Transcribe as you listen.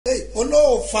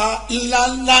olóòfà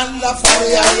ńláńlá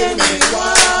fárí ayé mi wá.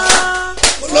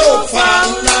 olóòfà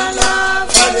ńláńlá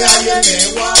fárí ayé mi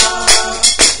wá.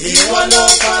 ìwọ ló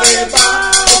fàrẹ bá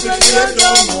obìnrin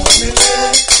ọjọ́ mú nílé.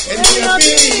 ènìyàn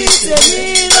bí ìtẹ̀mí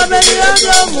lọ́bẹ̀rẹ̀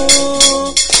ọjọ́ mú.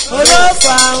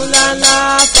 olóòfà ńláńlá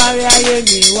fárí ayé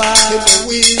mi wá.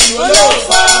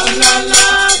 olóòfà ńláńlá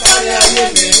fárí ayé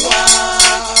mi wá.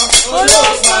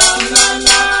 olóòfà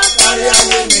ńláńlá fárí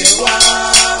ayé mi wá.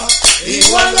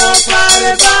 ìwọ ló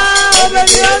fàrẹ bá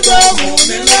obìnrin ọjọ́ mú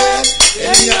nílé.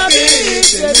 ènìyàn bí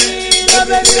ìtẹ̀mí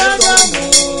lọ́bẹ̀rẹ̀ ọjọ́ mú.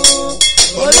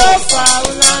 olóòfà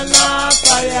ńláńlá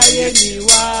fàrẹ ayé mi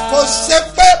wá. kò ṣe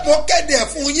pé mo kéde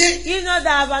fún yín. You know that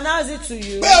I have announced it to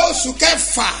you. pé oṣù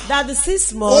kẹfà. That the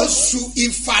 6th month. oṣù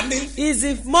ìfani. Is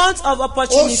the month of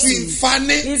opportunity. oṣù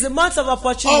ìfani. Is the month of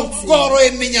opportunity. ọ̀gọ̀rọ̀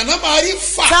ènìyàn náà máa rí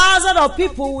fà. Thousands of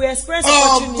people will experience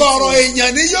opportunity. ọ̀gọ̀rọ̀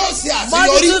èèyàn ni yóò ṣe àṣeyọrí.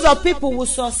 Multitudes of people will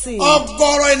succeed.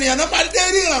 ọ̀gọ̀rọ̀ ènìyàn náà máa dé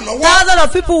rí ìrànlọ́wọ́. Thousands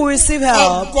of people will receive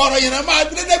help. ọ̀gọ̀rọ̀ èèyàn náà máa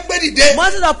dé gbé dìde.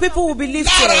 Multitudes of people will be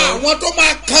lifted. lára àwọn tó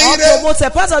máa kan Or ire.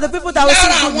 promoted. Part of the people that will see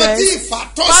lára àwọn tí goodness. ìfà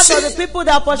tọ́ Part sí. of the people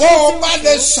that bó opportunity. o bá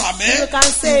lè sàmì. You can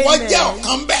say ìwọ amen. jẹ́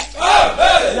ọ̀kan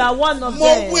bẹ́ẹ̀. You are one of mo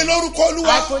them. wí lórúkọ olúwa.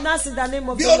 I pronounce in the name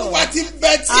of bí the olúwa Lord. ti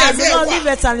bẹ tí As ẹ̀mí the ẹ̀ Lord wà.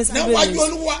 liveth and is níwájú spirit.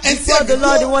 olúwa ẹ̀sẹ̀ Before the mi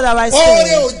Lord, the dúró. word that I oore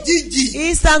say. òjijì.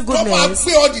 Instant tó máa goodness.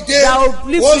 gbé ọ dìde. That will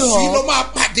lift you oṣù up. ló máa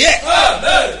pàdé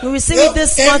ẹ̀. We receive it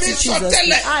this month in èmi sọ Jesus' tẹ́lẹ̀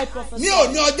name. I prophesy. ní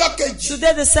òní ọjọ́ kejì.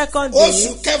 Today, the second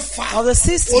oṣù day kẹfà. of the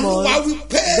 6th olúwa month, wí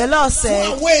pé the Lord fún said,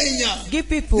 àwọn èèyàn give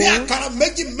people ní àkàrà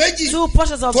méjì. 2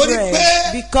 portions of torí bread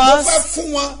pé because mo fẹ́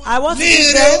fún wọn I want to ní give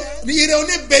ire them ire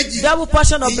oníbejì. double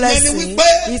portion of ìyẹn ni blessing.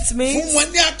 wípé It fún means wọn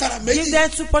ní àkàrà méjì. give them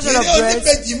 2 portions of ire bread.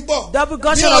 oníbejì ń bọ̀. Double ní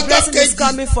portion of ọjọ́ blessing is kejì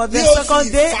coming for the ní oṣù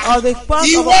second day ìfà. of the month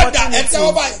of ìwọ́dà ẹ̀tẹ́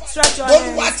ọba opportunity. Stretch your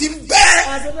olúwa hands. ti ń bẹ́ẹ̀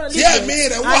As the Lord tí leads ẹ̀mí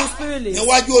rẹ̀ and wà his spirit leads.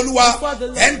 níwájú olúwa Before the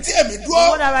Lord. ẹni tí ẹ̀mí The dúró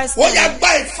one that I ó yá stand. gba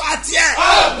ìfà tiẹ̀.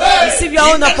 Receive your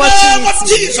own In the name of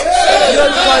opportunity. Jesus.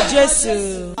 Lórúkọ Jésù.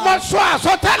 mo sọ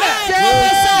àsọtẹ́lẹ̀.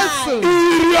 Jésù.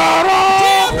 ìrì ọ̀rọ̀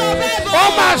ó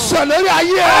máa sọ lórí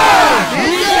ayé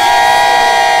ẹ̀.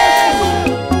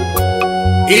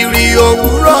 ìrì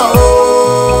òwúrọ̀ o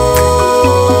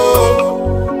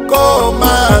kó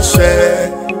máa ṣẹ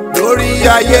lórí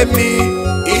ayé mi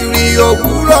ìrì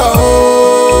òwúrọ̀ o.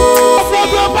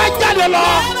 ọ̀pọ̀ bá jáde lọ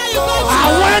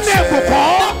àwọn ẹni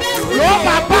ìbùkún ló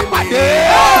máa bá pàdé.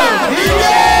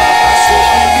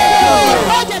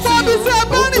 Tóbi tí ẹ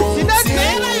bá rìn sí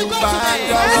lẹ́gbẹ̀ẹ́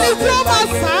ẹni tí ó máa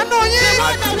ṣàánú yín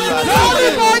lórí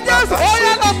kò Jésù ó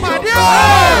yẹ lọ pàdé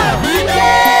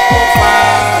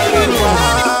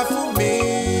fún mi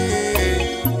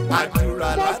àdúrà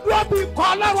wọ́n bí kọ́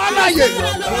ọlọ́run aláyè.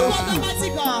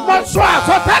 mo sọ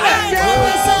àsọtẹ́lẹ̀.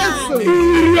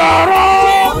 ìrì ọ̀rọ̀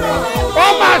ó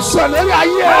máa sọ lórí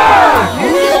ayé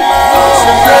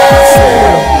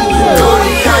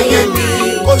lórí ayé mi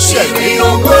kò ṣẹ̀lẹ̀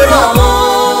òwúrọ̀ o.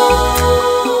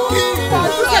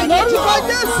 lórúkọ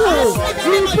Jésù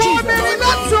ìbò mi ni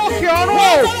láti òkè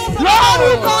ọ̀run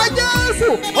lórúkọ Jésù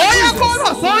ó yẹ kó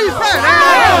rọ̀ sórí ìfẹ́ rẹ.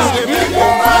 kò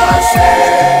máa ṣẹ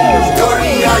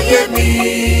lórí ayé mi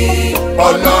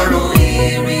ọlọ́run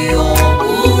ìrì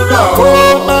òwúrọ̀ kó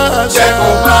máa ṣẹ kó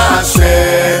máa ṣẹ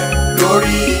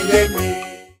lórí ilé mi.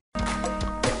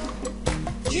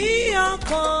 Kí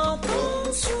ọkàn tó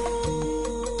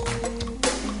sùn,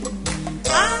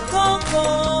 àkókò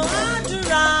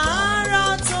àdúrà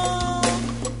àárọ̀ tó,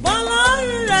 bọ́lọ́run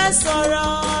rẹ̀ sọ̀rọ̀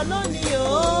lónìí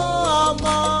ó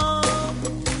ọmọ.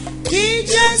 Kí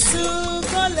Jésù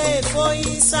kó lè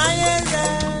fòyìn sáyé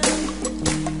rẹ̀.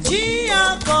 Kí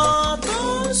ọkàn tó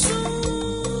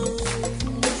sùn,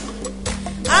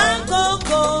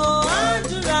 àkókò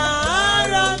àdúrà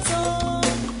àárọ̀ tó,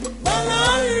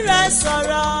 bọ́lọ́run rẹ̀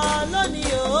sọ̀rọ̀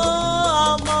lónìí ó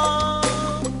ọmọ.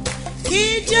 Kí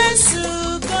Jésù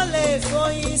kó lè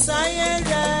fòyìn sáyé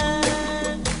rẹ̀.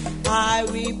 I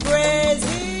will praise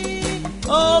thee,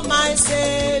 oh my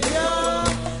Savior.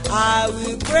 I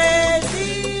will praise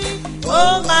thee,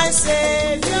 oh my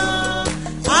Savior.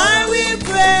 I will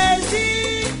praise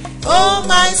thee, oh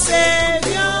my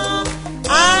Savior.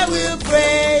 I will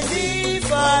praise thee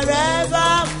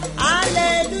forever.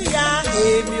 Hallelujah.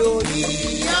 Èmi ò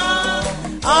yíyan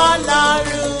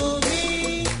Ọlọ́run mi.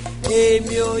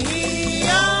 Èmi ò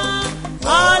yíyan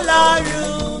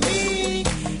Ọlọ́run mi.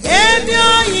 Èmi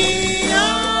ò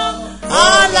yíyan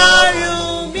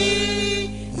Ọlọ́run mi.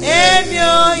 Èmi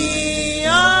ò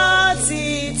yíyan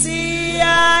títí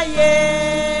ayé.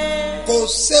 kò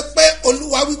ṣe pé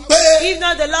olúwa wí pé If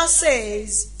not, the Lord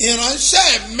says,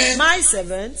 ìránṣẹ́ mi my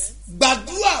servant,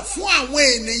 gbàdúrà fún àwọn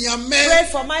ènìyàn mẹ́. Pray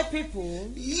for my people.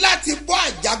 Láti bọ́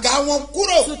àjàgà wọn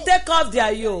kúrò. To take off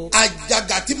their yoke.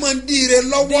 Àjàgà tí máa ń dí ire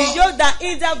lọ́wọ́. The yoke that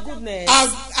hinder goodness.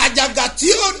 Àjàgà tí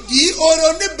ó dí oore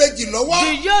oníbejì lọ́wọ́.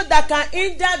 The yoke that can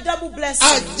hinder double blessing.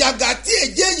 Àjàgà tí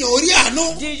èjé èèyàn orí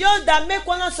àánú. The yoke that make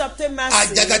one not obtain mercy.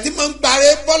 Àjàgà tí máa ń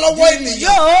gbàre bọ́ lọ́wọ́ ènìyàn. The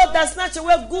yoke that snatch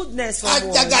away goodness from one.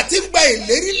 Àjàgà tí gba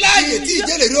ìlérí láàyè tí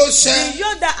ìjẹ́lẹ̀rí ó ṣẹ. The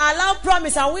yoke that allow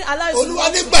promise and we allow you to Olúwa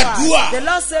ní gbàdúrà. The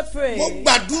Lord say pray. Mo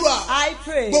gbàdúrà. I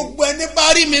pray. Gbogbo ẹni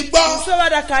bá rí mi gbọ́. Whosoever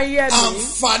that can hear me.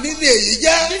 Àǹfààní lè yí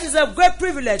jẹ́. This is a great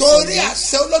privilege. Torí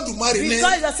àṣẹ Olódùmarè ni.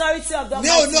 Because the authority of the ní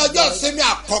òní ọjọ́ ìsinmi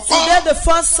àkọ́kọ́. Today the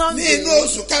first Sunday. Ní inú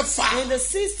oṣù kẹfà. In the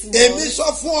 6th month. Èmi sọ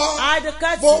fún ọ. I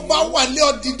declare to bó bá wà ní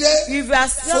ọdìdé. If you are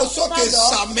still fosókè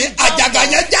sàmì àjàgà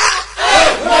yẹn já.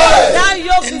 That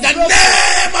yoke is in the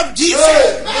name of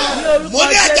Jesus. Mo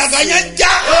ní àjàgà yẹn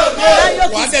já.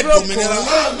 Wà á dẹ̀ dòmìnira.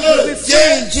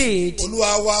 Jésù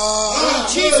Olúwa wa.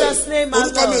 In Jesus' name I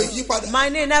orúkọ mi ò yí padà. My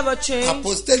name never changed.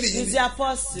 Apostoli yìí is the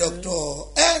apostle.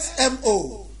 Dr.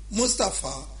 S.M.O.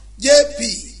 Mustapha J.P.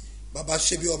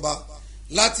 Babasebioba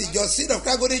láti ìjọ Seed of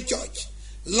Calvary Church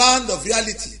Land of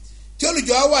Reality tí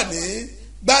olùjọ́ wà ní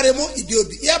Gbáremú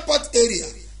Ìdíòbí Airport area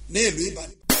ní ìlú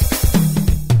Ìbàdàn.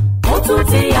 Ó tún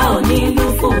ti yá ò nílùú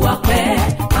fún wa pẹ́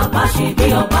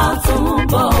Babasebioba tún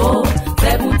bọ̀ ó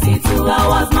 72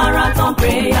 hours marathon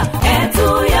prayer ẹ̀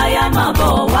tún yáyá máa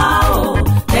bọ̀ wá o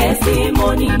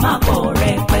testimony máa pọ̀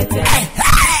rẹpẹtẹ.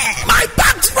 My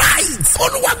birthright.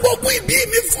 Olúwa gbogbo ìbí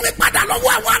mi fún mi padà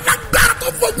lọ́wọ́ àwọn alágbára tó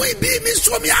gbogbo ìbí mi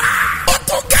sọmi ara. Ó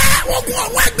tó kẹ́ ogun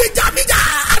ọ̀run ẹgbẹ̀jà mi jà.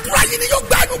 Àdúrà yìí ni yóò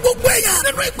gbà inú gbogbo èèyàn.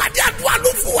 Nínú ìpàdé àdúrà ló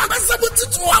fún wa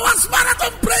 72 hours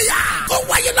marathon prayer. Ó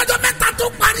wáyé lọ́jọ́ mẹ́ta tó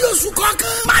parí oṣù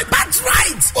kọ̀ọ̀kan. My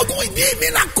birthright. Ogun ìbí mi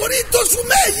là kórí tóṣù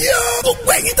méjì o.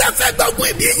 Gbogbo ẹ̀yin tẹ́ fẹ́ gba ogun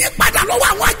ìbí yín padà lọ́wọ́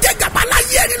àwọn ajẹ́gàba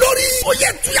láyé ẹni lórí. Ó yẹ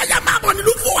tuyaya máa bọ̀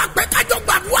nílùú fún wa pẹ́ kájọ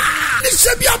gbàdúrà.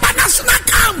 Níṣebíọba national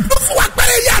camp. Ló fún wa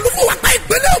pẹ́rẹ́ yà ló fún wa pẹ́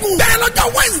ìpínlẹ̀ Ògùn. Bẹ́ẹ̀ lọ́jọ́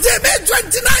Wednesday May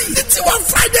 29. Títí wọ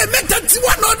Friday May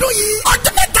 31 ọdún yìí.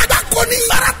 Ọjọ́ mẹ́ta gbà kó ní.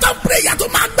 Marathon prayer tó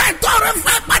máa gba ẹ̀tọ́ rẹ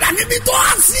fẹ́ padà níbi tó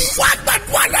há sí. Wà á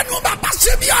gbàdúrà lẹ́nu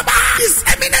Babasebioba. His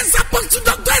eminence apostle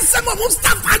Dr. S.M.O.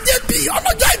 Mustapha J.P.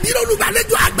 ọlọ́jọ́ ìbí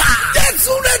olùgbàlejò àgbà.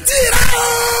 Jésù retí rẹ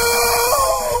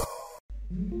o.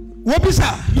 Wo bí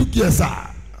sà. Look here, sir.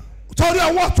 Torí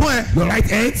ọwọ́ tún ẹ. Your right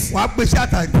hand. Wàá gbèsè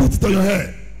àtàrí. Put it on your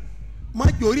head. Má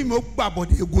jẹ́ orí mi ó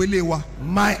gbàbọ̀dé egun ilé wa.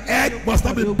 My head must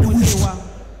not be pushed.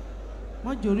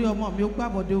 Má jẹ́ orí ọmọ mi ó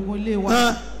gbàbọ̀dé ogun ilé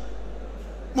wa.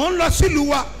 Mo ń lọ sílùú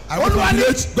wa. Olúwa ní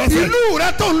ìlú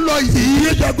rẹ tó ń lọ yìí.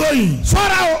 Here you are going.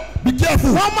 Ṣọ́ra o. Be careful.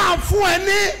 Wọ́n máa fún ẹ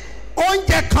ní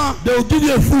oúnjẹ kan. They will give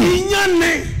you a food. Iyán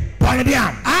ni.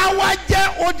 Panadiam. Àwa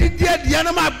jẹ́ odidi ẹ̀dìyẹ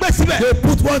náà máa gbé síbẹ̀. They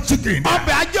put one chicken.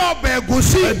 Ọbẹ̀ ajẹ́ ọbẹ̀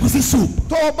ẹ̀gúsí. Egusi soup.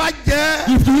 Tó o bá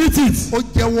jẹ́. If you eat it, ó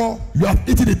jẹ́wọ́. you have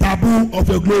eaten the taboo of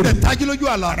your glory. Ẹ tají lójú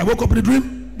àlá. And I woke up in a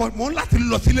dream. But mo ń láti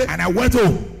lọ sílé. And I went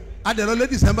home. Adẹ̀lọ́lé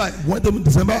December. Went home in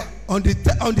December. On the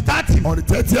 30. On the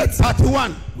 30th.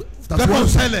 31. Gẹ́gẹ́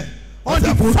ṣẹlẹ̀. On the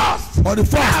 1st. On the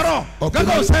 1st. Láàárọ̀.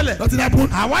 Gẹ́gẹ́ ṣẹlẹ̀. Nothing happened.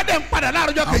 Àwa dẹ̀ ń padà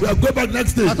láàárọ̀jọ́ And we kejì. are going back the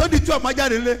next day. Àtọ́jú tí ọmọ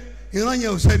jáde lé. Ìran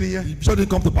yẹn ò sẹ́ni yẹn. The sure didn't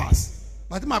come to pass.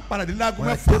 Bàtí máa padà dé láago When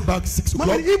I mẹ́fà. came back 6 o'clock.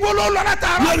 Mọ̀mí ibo ló lọ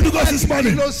látàárọ̀. Where did you go this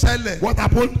morning? Kí ló ṣẹlẹ̀? What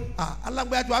happened?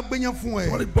 Alágbèyà tó wá gbéyàn fún ẹ.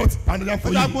 Somebody bought Panadiam for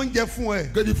Wọ́n dá you. gbóúnjẹ fún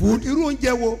ẹ. Get the food. Irú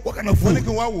oúnjẹ wo? What kind of Wọ́n ní food?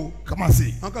 kí n wá wò. Come and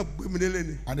see. Wọ́n kàn gbé mi délé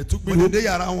ni. And they took me Mo home. dé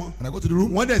yàrá wọn. And I go to the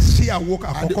room. Wọ́n dẹ̀ sí àwo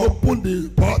And they àkọ́kọ́. opened the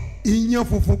pot. Iyán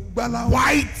funfun gbálá.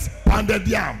 White pounded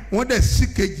yam. Wọ́n dẹ̀ sí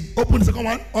kejì. Open the second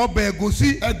one. Ọbẹ̀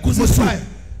ẹ̀gúsí. Egusi soup.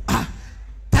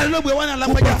 Tani ló gbé wọn ní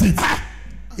Who brought alágbèjà? it?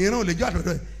 Ìran ò lè jọ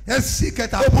àdọ̀dọ̀ ẹ̀. Ẹ sí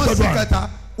kẹta. Open Wọ́n the sí door. kẹta.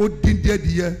 Ó dín díẹ̀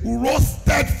díẹ̀.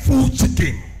 Roasted full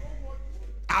chicken.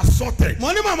 Assorted.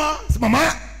 Mo ní màmá. Say, Mama,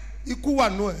 Ikú wà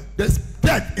nù ẹ̀. there's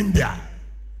death in there.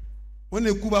 Wọ́n ní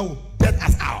ikú bá wò. Death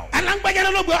as out.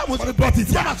 Alágbèjà ló gbé wa. Somebody brought it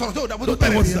Sọ́mà here. sọ̀rọ̀ tó dàbò tó Don't tell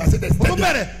me what bẹ̀rẹ̀ I said. There's nìyẹn. Mo tó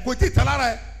death there. bẹ̀rẹ̀ kò tí ì tán lára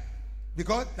ẹ̀.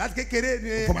 Because láti kékeré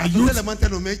ni From my youth. àtúntẹ̀lẹ̀ máa ń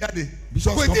tẹnu mi jáde.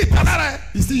 Bishop Kò tí ì tán lára ẹ̀.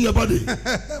 It's still in your body.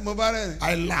 Mo bá rẹ̀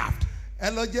I laughed. ẹ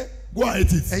lọ jẹ́. Go and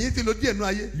eat it. Ẹ̀yin ti lo díẹ̀ nú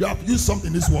ayé. You have used something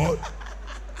in this world.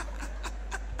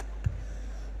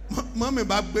 Mọ́mí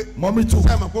bá gbé. Mommy too.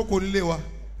 Sáà mọ̀ kó kò nílé wa.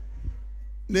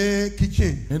 Ní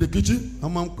kitchen. In the kitchen,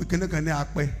 Wọ́n máa ń pè kíní kan ní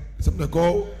apẹ́. something they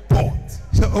call pot.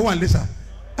 Ṣé ó wà nílé sà?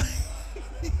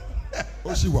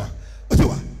 Oshiwa. Ó sì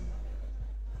wà.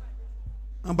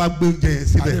 Wọ́n bá gbé oúnjẹ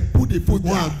yẹn And they síbẹ̀. put the food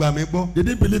Wọ́n á there. gbà mí gbọ́. They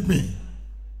didn't believe me.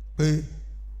 Pé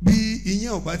bí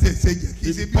iyán ò bá tiẹ̀ ṣe jẹ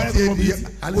kí ṣe bí Part tiẹ̀ of di it,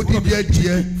 and it's odidi ẹ̀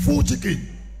díẹ̀. full chicken.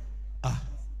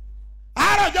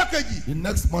 Àárọ̀ ọjọ́ kejì. The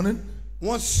next morning,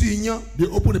 Wọ́n sí iyán. they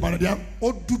opened the Panadiam.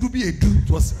 Ó dúdú bí èédú. It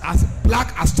was as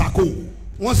black as charcoal.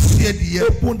 wọ́n sí ẹdìyẹ.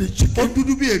 Open the chicken. ó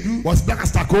dúdú bí èédú. Was black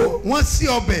as charcoal. wọ́n sí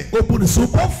ọbẹ̀. Open the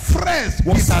soup. ó fresh bí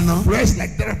Was ìtànà. fresh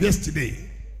like that of yesterday.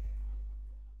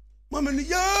 mọ́mí ni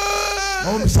yéé.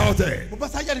 Mom shouted. mo bá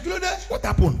sájà ní kí ló dé. What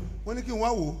happened? wọ́n ní kí n wá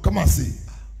wò. Come and see.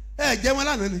 ẹ jẹ́ wọn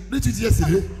lánàá ni. Did you eat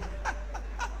yesterday?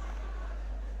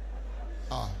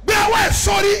 gbé ọwọ́ ẹ̀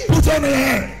sórí. Put on your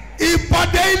hair.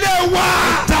 ìbọ̀dé ilé wa.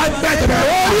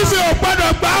 Orí mi ò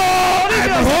gbọ́dọ̀ gbá o.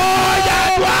 ó yá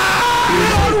wá.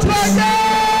 orúkọ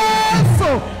Jésù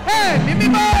ẹ̀mí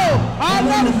mímọ́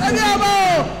ọlọ́run sẹ́bí ọmọ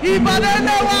ìbàdàn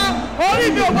ilé wa orí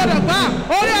mi ò gbọ́dọ̀ gbá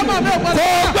orí ọmọ mi ò gbọ́dọ̀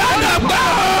gbá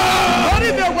orí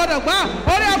mi ò gbọ́dọ̀ gbá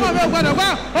orí ọmọ mi ò gbọ́dọ̀ gbá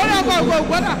orí ọmọ mi ò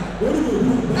gbọ́dọ̀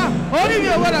orí mi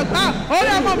ò gbọ́dọ̀ gbá orí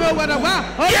ọmọ mi ò gbọ́dọ̀ gbá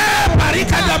yé parí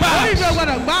kájọba. orí mi ò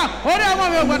gbọ́dọ̀ gbá orí ọmọ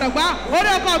mi ò gbọ́dọ̀ gbá orí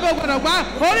ọmọ mi ò gbọ́dọ̀ gbá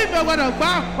orí mi ò gbọ́dọ̀ gbá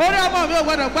orí ọmọ mi ò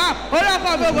gbọ́dọ̀ gbá orí ọmọ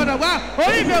mi ò gbọ́dọ̀ gbá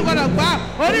orí mi ò gbọ́dọ̀ gbá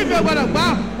orí mi ò gbọ́dọ̀ gbá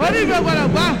orí mi ò gbọ́dọ̀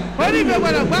gbá orí mi ò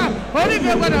gbọ́dọ̀ gbá orí mi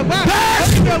ò gbọ́dọ̀ gbá.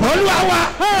 olúwa wa.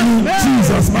 In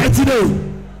Jesus' mighty name.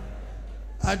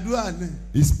 àdúrà ni.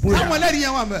 His prayer. táwọn ẹlẹ́rìí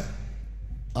yẹn wà mẹ́.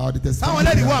 The táwọn testimony.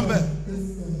 ẹlẹ́rìí wà mẹ́.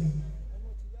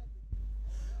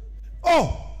 ọ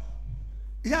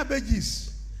ìyá abegis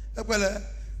ẹ pẹ̀lẹ́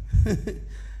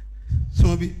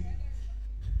sọmọ bí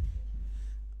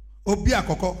òbí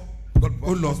àkọ́kọ́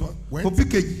ó lọ òbí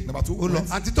kejì Number two, ó lọ went.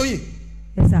 àǹtí Tóyìn.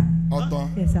 Yes, sir. Author.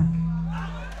 Yes, sir.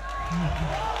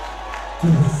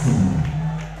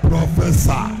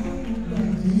 Professor.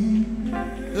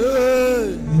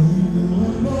 Hey.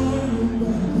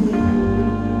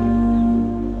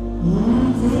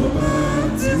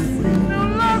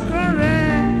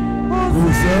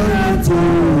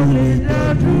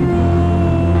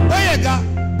 Oyega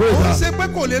kò ń ṣe pé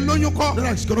kò lè lóyún kọ́.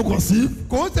 Then she cannot conceive.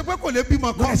 kò ń ṣe pé kò lè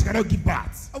bímọ Then kọ́. she cannot give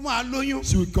birth. ó máa lóyún.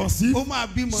 She will conceive. ó máa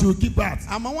bímọ. She will give birth.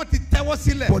 àmọ́ wọ́n ti tẹ́wọ́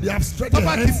sílẹ̀. But they have stretched tó their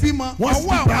bá ti hands. bímọ Once ọwọ́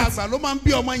give àwọn birth, àgbà ló máa ń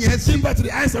bí ọmọ yẹn sí. give birth to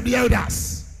the eyes of the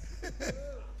elders.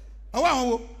 ọwọ́ àwọn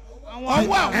wo. ọwọ́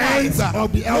àwọn Hands àgbà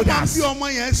of the ló máa ń elders. bí ọmọ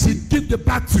yẹn She sí. give the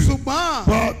birth to. ṣùgbọ́n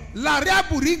But làrí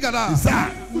àbùrí gàdá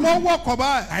Sir. mo wọkọ̀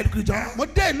báyìí. I creature. mo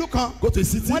dé ìlú kan. Go to a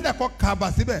city. wọ́n dẹ̀ kọ́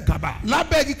kaba síbẹ̀. Kaba.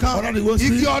 lábẹ́ igi kan Ọ̀dọ̀ ni wọ́n sí.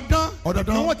 igi ọdán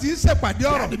Ọ̀dọ̀dán. ni wọ́n ti ń ṣèpàdé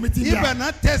ọ̀rọ̀ the meeting there. ibẹ̀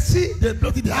náà tẹ sí. They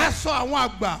built it there. aṣọ àwọn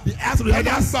àgbà. The eyes of the wọ́n máa ń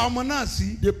elders. gba ọmọ náà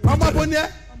sí. They put ọmọ it- bó ní ẹ.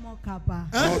 Ọmọ kàbà.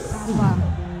 Ẹ́? Kàbà.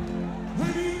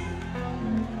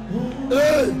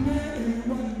 Hey.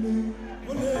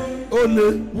 Ole.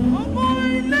 ọmọ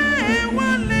ilé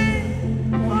wọlé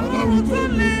ọlọ́run tó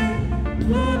lè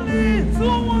tú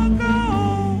wọn ká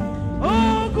o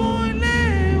ogun ilé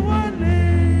wọlé.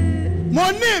 mo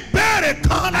ní ìbéèrè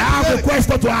kan I have a láti béèrè.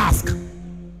 question to ask.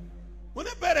 mo ní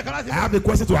ìbéèrè kan láti I have béèrè. a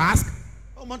question to ask.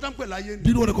 ọmọ tó ń pè láyé Do ni.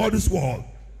 you know what they call this world?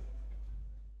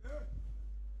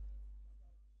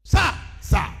 sá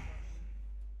Sir.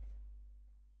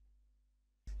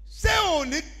 ṣé ò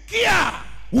ní kíá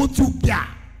Won't you care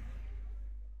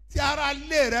tí ara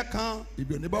ilé rẹ kan if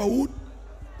your neighborhood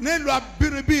nílùú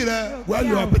abínibí rẹ. where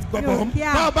you are better from?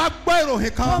 bá a bá gbọ́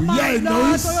ìròyìn Kó kan máa Yeah, lọ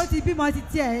noise. tóró ti bímọ ti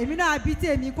tiẹ̀ èmi náà bí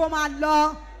tèmi kó máa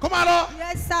lọ. kó máa lọ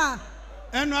Yes, sir.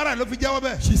 ẹnu ara ẹ ló fi jẹ́wọ́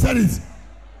bẹ́ẹ̀. She said it.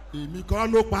 Èmi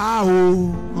kọ́ ló pa á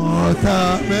o.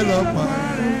 ọ̀tá mi ló pa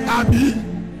Àbí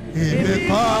èmi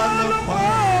kọ́ ló pa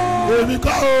èmi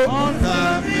kọ́ o.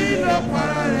 ọ̀tá mi ló pa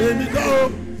Èmi kọ́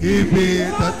o. ibi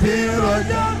tó ti rọjò.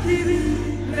 ọjọ́ kiri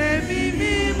lèmi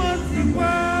mímọ́ ti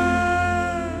wá.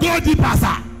 Go deeper,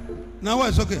 sir. náwó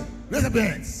ẹ̀ sókè Raise your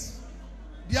hands.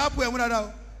 di àpò ẹ̀ mú dáadáa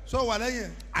o sọ wà lẹ́yìn ẹ̀.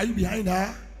 Are you behind her?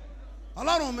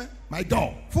 ọlọ́run mi My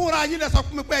God. fúnra yín lẹ sọ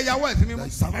fún mi pé ẹ̀yàwó ẹ̀ sí mi That mọ́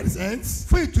you survive his hands.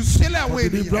 fún ìtúsílẹ̀ àwọn For the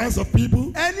ènìyàn. deliverance of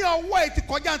people. ẹni ọwọ́ ẹ̀ ti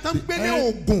kọjá tán gbé ní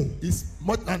And oògùn is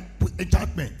more than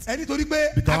enchantment. ẹni torí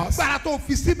pé Because- agbára tó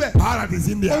fi síbẹ̀ Power that is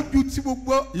in ó there ju ti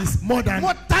gbogbo. is more than.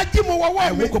 mo tají mo I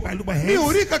wọ́wọ́ mi woke up and look at my mi ò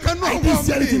hands. rí kankan náà I didn't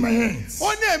see anything in my wọ́n mi. hands.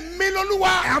 ó ní èmi lolúwa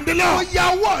I am the Lord. ó ya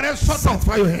ọwọ́ rẹ sọ́tọ̀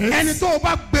Sanctify your hands. ẹni tó o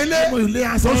bá gbélé When you lay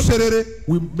hands ó on, ṣe rere.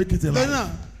 we make it lẹ́yìn alive. náà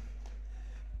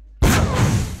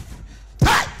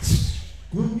touch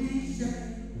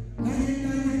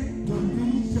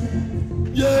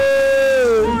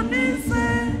Yeah.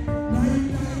 oníṣẹ́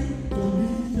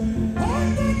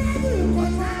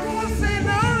kó ṣe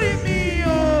lórí mi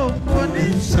o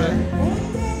oníṣẹ́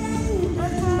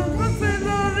kó ṣe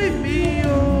lórí mi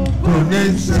o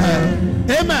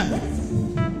oníṣẹ́.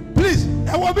 amen please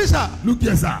ẹ wo bí sà Look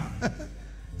here, sir.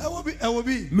 ẹ wo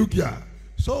bí Look here.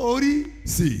 so orí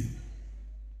See.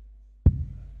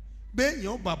 bẹ́ẹ̀ yẹn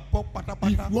ó bá bọ́ If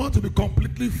pátápátá you want to be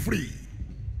completely free,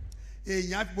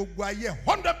 èèyàn á fi gbogbo ayé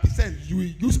 100% you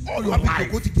will use all your wàá fi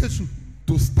life jòkó ti Jésù.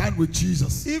 to stand with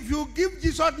Jesus. if you give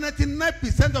Jesus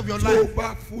 99% of your So life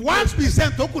back full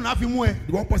 1% tó kù náà fi mú ẹ.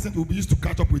 The 1% will be used to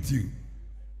catch up with you.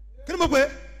 kí ni mo pè é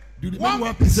The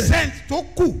remaining 1% tó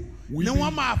kù ni will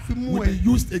wọ́n máa fi mú be ẹ.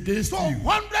 used against So you.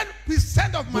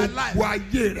 100% of my life Gbogbo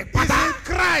ayé rẹ̀ is pátá. in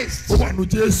Christ. Ó wà nù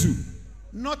Jésù.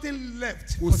 Nothing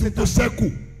left. Kò sí tó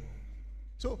ṣẹ́kù.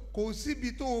 So kò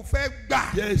síbi tó o fẹ́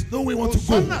gbà. There is no way you want Kò to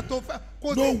go. sọ́nà tó fẹ́.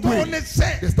 Kò No sí tó o way. lè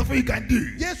ṣe. There's nothing you can do.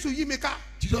 Jésù yí mi ká.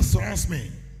 Jesus surrounds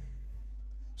me.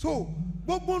 So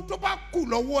gbogbo tó bá kù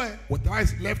lọ́wọ́ ẹ. Whatever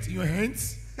is left in your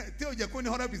hands, Tí o jẹ́ kó ní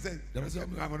 100%. the rest of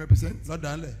you have 100%.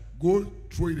 Lọ́dà ńlẹ̀. Go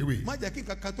throw it away. Má jẹ́ kí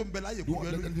nǹkan kan tó ń bẹ láyè kó Don't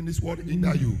yọ let lójú. anything in this world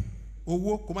hinder you.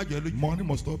 Owó kó má jọ ẹ lójú. Money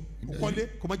must stop. Kọ́lé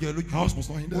kó má jọ ẹ lójú. House must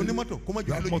not hinder you. Onímọ́tò kó má jọ ẹ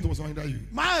That lójú. motor must not hinder you.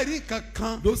 Má rí nǹkan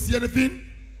kan. Don't see anything.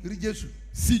 Rí Jésù.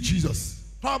 See Jesus.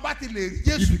 Tọ́ ọ bá ti lè rí If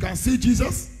Jésù. you can see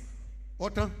Jesus,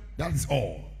 Ọ̀tán. that is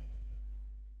all.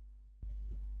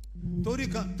 Torí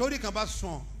kan bá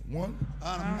sùn. One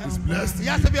is blessed.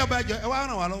 Ìyá sẹ́bi ọba ẹ̀jọ̀ ẹ wá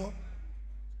ràn wá lọ́wọ́.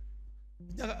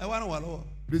 Ẹ wá ràn wá lọ́wọ́.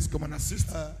 Please come and assist.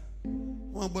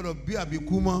 Wọ́n gbọ́dọ̀ bí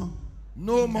àbíkú mọ́.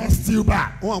 No more steal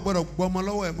back. Wọ́n gbọ́dọ̀ gbọ́mọ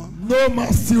lọ́wọ́ ẹ mọ́. No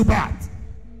more steal back.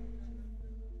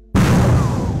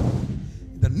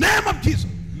 In the name of Jesus.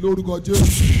 Lórúkọ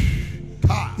Jésù.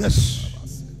 Yes.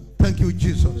 Thank you,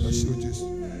 Jesus. Bless you, Jesus.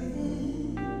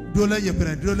 Dúró lẹ́yìn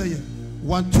pẹ̀lẹ́ dúró lẹ́yìn.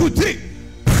 1, 2, 3.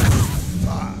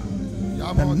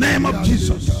 In the name of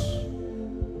Jesus.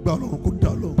 Gba Ọlọ́run kó dá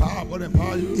Ọlọ́run. Power, God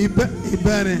empower you.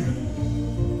 Ìbẹ̀rẹ̀.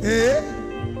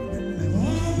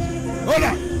 Hold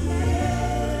on.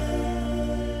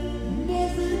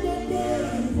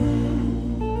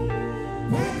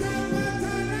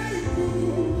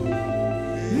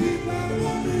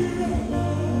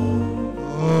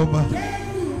 Ọba.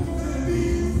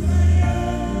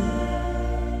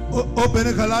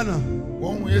 Obìnrin kan lánàá.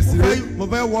 One way yesterday, Mo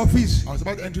fẹ́ wọ ọ́fíìsì. I was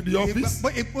about to enter the office.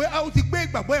 O ti gbé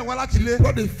ìgbàgbọ́ yẹn wá láti ilé.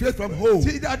 Brought the faith from home.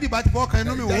 Tí dáàdì bá ti fọ́ ọkàn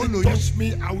inú mi wò ó Daddy lóyún. touch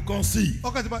me, I will conceive.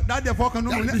 Ọkàn ti bá dáàdì ẹ̀ fọ́ ọkàn inú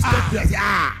mi Daddy ní. stop there. I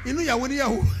say, Inú ìyàwó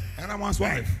níyàwó. and I'm one's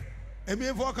wife. Èmi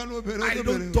ń fọ́ ọkàn inú obìnrin. I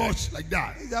don't touch like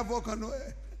that. Ìjà fọ́ ọkàn inú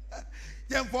ẹ̀.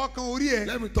 Jẹ́ ń fọ́ ọkàn orí ẹ̀.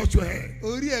 Let me touch your head.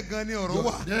 Orí ẹ̀ gan ni ọ̀rọ̀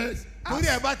wà. Yes. Orí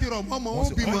ẹ̀ bá ti rọ̀ mọ́ mọ́ ó Once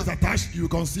your bímọ. head is attached, you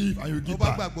conceive and you Ó give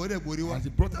bá back. gbàgbọ́ dẹ̀ borí wa. And she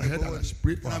brought her head and I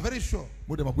prayed for And I'm her. very sure.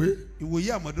 Mo dẹ̀ mọ̀ pé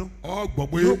Ìwòye àmọ́dún. ọ gbọ́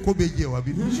Yóò pé kó bèjì ẹ̀ wá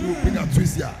bí. she will bring her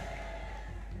twins here.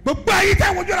 Gbogbo ayé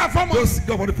tẹ̀ wọ́n jọra fọ́mọ. Just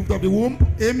go for the fruit of the womb.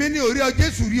 Èmi ní orí ọ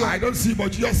Jésù rí I ọ. don't see,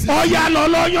 but Jesus see. Ọ̀yà lọ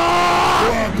lọ́yọ̀.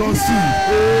 Go and conceive.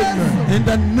 Amen. In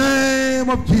the name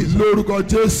of Jesus. Lórúkọ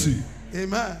Jésù.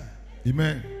 Amen.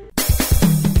 Amen.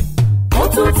 Ó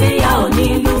tún ti yá ò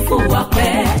nílùú fún wa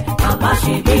pẹ́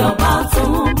Babasebioba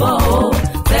tún bọ̀ o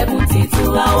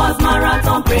 72 hours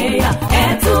marathon prayer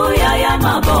ẹ̀tún yáyá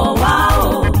máa bọ̀ wá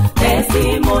o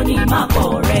testimony máa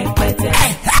pọ̀ rẹpẹtẹ.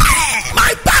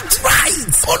 My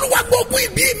birthright. Olúwa gbogbo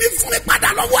ìbí mi fún mi padà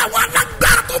lọ́wọ́ àwọn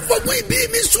alágbára tó gbogbo ìbí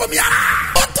mi sómi ara.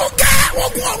 Ó tó gẹ́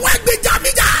ogun ọ̀run ẹgbẹ̀jà mi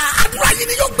jà. Àdúrà yìí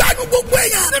ni yóò gba ẹnu gbogbo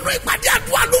èèyàn. Nínú ìpàdé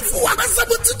àdúrà ló fún wa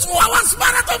 72 hours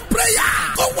marathon prayer.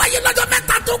 Ó wáyé lọ́jọ́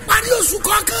mẹ́ta tó parí oṣù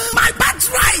kọ̀ọ̀kan. My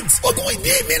birthright. Ogun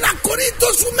ìbí mi là kórí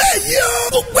tóṣù méjì o.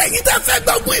 Gbogbo ẹ̀yin tẹ́ fẹ́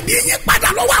gba ogun ìbí yín padà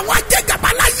lọ́wọ́ àwọn ajẹ́gàba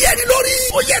láyé ẹni lórí.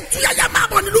 Ó yẹ tuyaya máa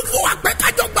bọ̀ nílùú fún wa pẹ́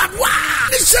kájọ gbàdúrà.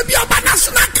 Babasebioba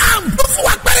national camp. Ló fún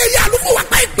wa pẹ́rẹ́ yà ló fún wa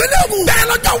pẹ́ ìpínlẹ̀ Ògùn. Bẹ̀rẹ̀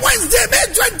lọ́jọ́ Wednesday May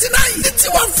 29. Títí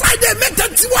wọ Friday May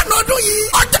 31 ọdún yìí.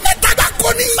 Ọjọ́ mẹ́ta gbà kó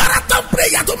ní. Marathon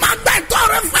prayer tó máa gba ẹ̀tọ́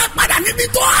rẹ fẹ́ padà níbi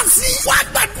tó há sí. Wà á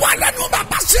gbàdúrà lẹ́nu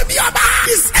Babasebioba.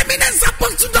 His eminence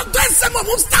apostle Dr. S.M.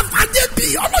 Mustapha J.P.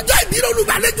 ọlọ́jọ́ ìbílẹ̀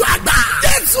olùgbàlejò àgbà.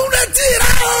 Jésù retí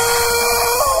rẹ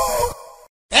o.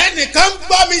 Ẹnìkan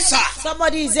gbọ́ mi sà.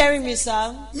 Somebody is hearing me,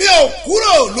 sir. Mi ò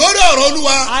kúrò lórí ọ̀rọ̀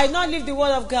Olúwa. I not leave the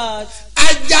word of God.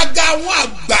 Àjàgà àwọn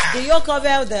àgbà. The yoke of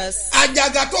elders.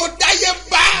 Àjàgà tó dáyé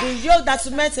bá. The yoke that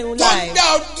met in Tó life. dá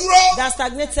ọ dúró. That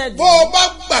stagnated Bó you. o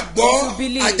bá gbàgbọ́,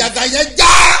 believe. àjàgà yẹn já.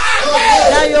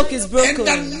 That yoke is In broken.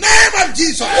 the name of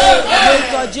Jesus.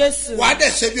 Lórúkọ Jésù. Wà á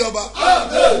dẹ̀ ṣe bí ọba.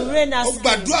 You reign as Ó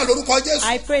gbàdúrà lórúkọ Jésù.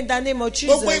 I pray in the name of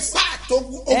Gbogbo Jesus. ipá tó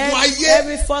ogun ayé.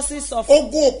 Every forces of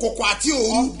Ogun òkùnkùn àti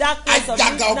òru. Of darkness of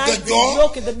Àjàgà midnight, the ọ̀gànjọ́.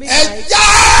 yoke in the midnight. Ẹ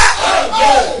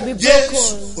já. be Jésù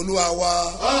broken. Olúwa wa.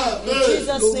 In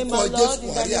Jesus' name, my Lórúkọ Lord, Jésù in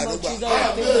wà the ní name of àdúgbà.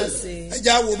 Jesus, we pray mercy. Ẹ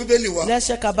já wo Bíbélì wa. Let's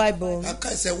check our Bible. Aka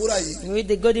ẹsẹ̀ wúrà yìí. We read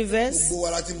the golden verse. Gbogbo wa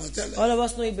la ti mọ̀ tẹ́lẹ̀. All of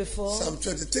us know it before. Psalm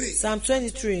 23. Psalm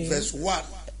 23. Verse 1.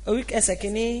 Orí ẹsẹ̀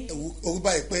kìíní. Òwú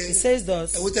báyìí pé. It says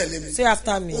thus. Ẹ̀wú tẹ̀lé mi. Say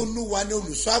after me. Olúwa ni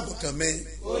olùṣọ́ àgùntàn mi.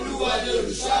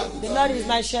 The Lord is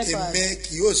my shepherd. Èmi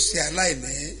kì yóò ṣe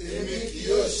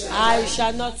aláìní. I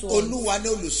shall not want. Olúwa ni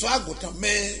olùṣọ́ àgùntàn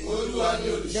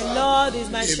mi. The Lord is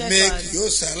my Èmi kì shepherd. yóò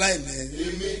ṣe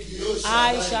aláìní.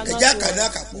 I shall Ẹja not kàdá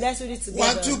want. kàpọ̀. Let's read it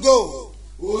 1, 2, together. go.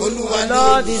 Olúwa The ni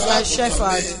Lord is olùṣọ́ my àgùntàn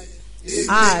shepherd. mi.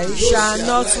 I shall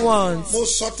not want. Mo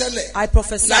sọ tẹ́lẹ̀. I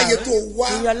prophesy Láyé tó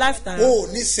wá. in your lifetime. O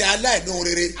ní ṣe aláìní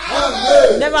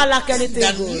rere. Never lack anything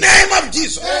The good. name of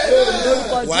Jesus.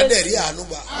 Lórúkọ Wà á dẹ̀ Jésù. rí àánú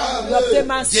gbà. You obtain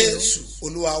mercy. Jésù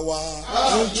Olúwa wa.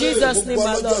 In Jesus' name, Gbogbo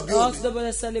my ọlọ́jọ́ Lord, bí all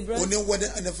òní. the celebrate. Oní wedding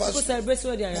People anniversary. celebrate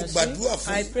with their Mo gbàdúrà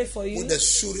fún I pray for you Mo dẹ̀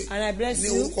súre. and I bless Ní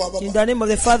you orúkọ Baba. in the name of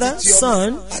the Father, Àti ti Ọmọ,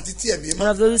 Son, àti ti Ẹ̀mí and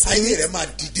of the Holy Mímọ́. Ayé Spirit. rẹ̀ máa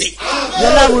dìde.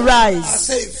 Your Lord will rise.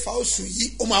 Àṣẹ ìfà oṣù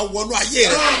yìí ó máa wọnú ayé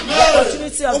rẹ̀. The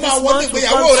opportunity of Ó this máa wọnú month will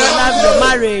ìgbéyàwó come to rẹ̀. life your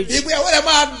marriage. Ìgbéyàwó rẹ̀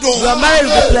máa dùn. Your marriage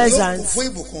will be Yóò pleasant kún fún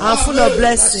ìbùkún. and full of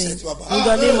blessing. Láṣẹ ti Baba. In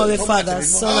the name of the Ọmọ Father, àti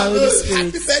Ẹ̀mí Son, and Holy Mímọ́.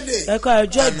 Spirit. Happy birthday. Ẹ̀kọ́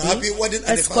ọjọ́ And happy ìbí. wedding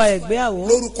Ẹ̀sìkọ́ ìgbéyàwó.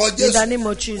 Lórúkọ In Jésù. the name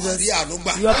of Jesus. Wàá rí àánú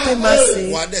gbà. You obtain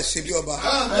mercy. Wàá dẹ̀ ṣe bí ọba.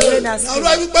 And reign as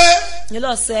Olúwa king. wípé The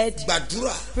Lord said,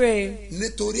 gbàdúrà pray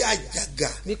nítorí àjàgà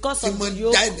because tí of mo the ń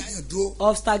yoke dá ènìyàn dúró.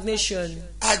 of stagnation.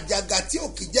 Àjàgà tí ò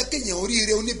kì í jẹ́ kéèyàn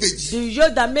oríire oníbejì. The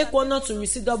yoke that make one not to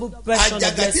receive double portion of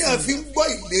Àjàgà tí a fi blessing. ń gbọ́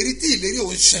ìlérí tí ìlérí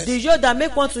ò ń ṣẹ. The yoke that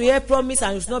make one to hear promise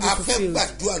and it will not be A fẹ́ fulfilled.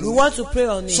 gbàdúrà We lórí. want to pray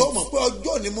on it. Sọ mọ̀ pé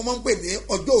ọjọ́ ni mo máa ń pè ní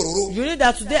ọjọ́ òróró. You know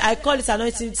that today I call it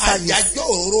anointing service. Àyájọ́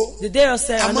òróró. The day of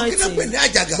Àmọ́ kí ló ń pè ní anointing.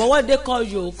 àjàgà? But what they call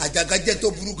yoke, Àjàgà jẹ́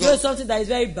tó burú you know gan. something that is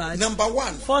very bad. Number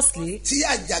one, Firstly, tí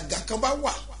àjàgà kan bá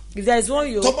wà if there is one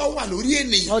tó yoke bá wà lórí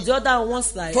ènìyàn or the other on one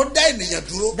side tó dá ènìyàn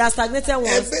dúró. that stagnated Ẹ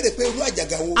one, béèrè pé irú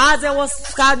àjàgà wo? as there was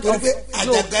kind Torí of pé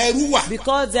yoke àjàgà ẹrú wà.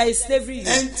 because there is slavery yoke.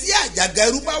 Ẹni tí àjàgà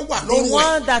ẹrú bá wà The lọ́rùn ẹ̀,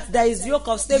 one that there is yoke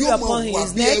of slavery Yóò máa upon wà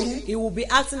his bí neck, ẹrú. he will be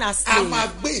acting as a slave. máa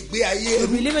gbé ìgbé ayé He will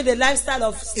ẹrú. be living the lifestyle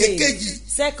of slave. Èkejì,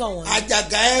 Second one,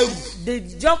 àjàgà ẹrù. the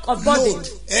yoke of burden. Load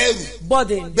ẹrù.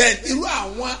 Burden. Bẹ́ẹ̀ irú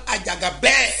àwọn àjàgà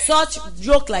bẹ́ẹ̀. Such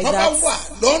yoke like Wọ́n bá wà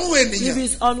that, lọ́rùn if ènìyàn.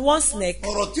 it's on one's neck,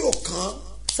 Ọ̀rọ̀ tí ò kàn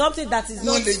something that is wọ́n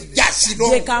not, lè já sí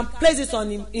they lọ́rùn. can place it on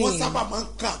him. Wọ́n sábà máa ń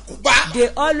kan àkóbá. They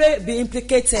always be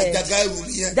implicated. Àjàgà ẹrù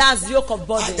nìyẹn. That's yoke of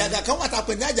burden. Àjàgà kan wà tá a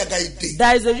pè ní àjàgà èdè.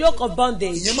 There is a yoke of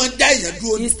bondage. Ìyẹn máa ń dá èèyàn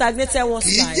dúró He ní. stagnated one Kì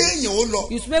í jẹ́ side. èèyàn ó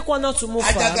lọ. It make one not to move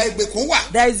Àjàgà far. ìgbèkùn wà.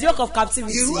 There is yoke of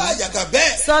captivity. Irú àjàgà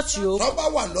bẹ́ẹ̀. Such yoke, Tó bá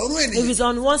wà lọ́rùn if ènìyàn. it's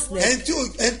on one's neck,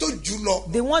 Ẹni tó jù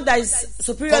lọ. the one that is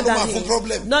superior Tọ́lọ́ máa than fún him,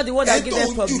 problem. not the one that Ẹni give tó them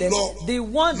ń jù problem, lọ the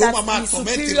one ló that máa is torment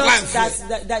superior life that,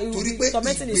 rẹ̀. that he will Torí be pé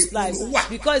tormenting his ìgbèkùn life ló wà.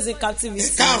 because in captivity.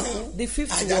 Ẹ̀karùn-ún, The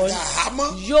fifth àjàgà one,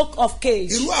 àhámọ́. yoke of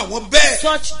cage. Irú àwọn bẹ́ẹ̀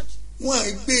Such,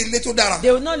 wọ́n gbé ilé tó dára.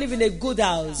 they will not live in a good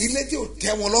house. Ilé tí ò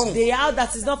tẹ́ wọn lọ́rùn. The house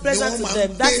that is not pleasant Ni to wọ́n máa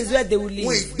them, ń that gbé. is where they will Wọ́n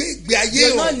live. gbé ìgbé ayé They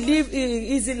will not rọ̀. live in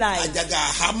easy life. Àjàgà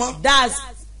àhámọ́. That's,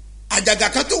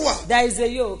 Àjàgà kan tó wà. there is a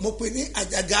yoke. Mo pè ní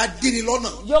àjàgà adínilọ́nà.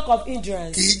 Yoke of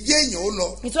hindrance. Kì í jẹ́ èèyàn ó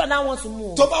lọ. It's what I want to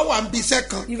move. Tó bá wà ń bí iṣẹ́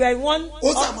kan. If I want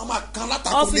Ó sàmọ́ máa kan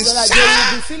látakò ní office, they will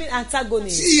sáà. be feeling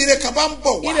antagonist. Tí ire kan bá ń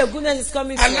bọ̀ If wá. a goodness is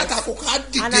coming forth, Alátakò kan á an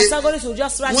dìde. antagonist will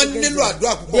just rise Wọ́n against nílò àdúrà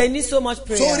them. púpọ̀. They need so much Sórí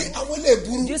prayer. àwọn ilé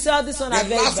ìburú. Do you see how this one are The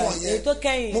very last bad? one yẹn. Èyí tó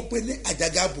kẹ́yìn. Mo pè ní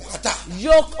àjàgà bùkátà.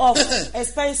 Yoke of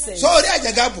expenses. Sórí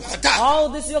àjàgà bùkátà. All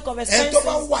this yoke of Ẹni tó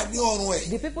bá expenses. wà ní ọrùn ẹ̀.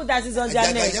 The people that is on their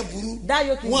Àjàgà neck, yẹn burú. that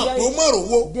yoke is Wọ́n àpò very. mọ́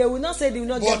rówó. They will not say they will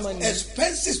not get But money.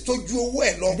 expenses tó ju owó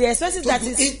ẹ̀ lọ. The expenses that tó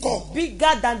ju is income.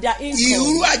 bigger than their Irú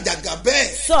income. àjàgà bẹ́ẹ̀.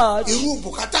 Such, Irú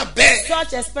bùkátà bẹ́ẹ̀.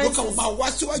 such Ló expenses kàn máa wá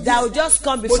síwájú. that will just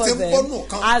come Bó before ti ń them bọ́nù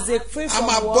kan. as a free A from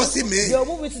máa one. bọ́ sí mi. They will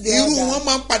move it to the Irú other. wọn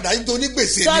máa ń padà nítorí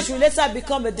gbèsè Such ni. will later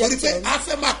become a Torí pé debtor a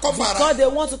fẹ́ máa kọ́ fara. because they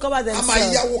want to cover A máa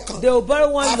yáwó themselves. kan. They will borrow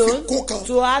one A fi loan kún kan.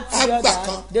 to add to A the gbà other.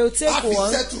 kan. They will A take fi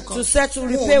one settle kan. to settle, Wọn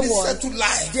ò repay ní one. settle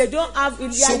life. They don't have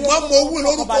ilé ayé Ṣùgbọ́n mo wí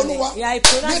lórúkọ Olúwa. Yeah, I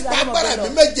pronounce the Nípa name of agbára the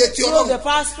mi Lord. méje tí So the Ọlọ́run.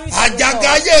 past spirit of the Àjàgà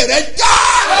Lord. ayé rẹ̀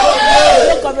já.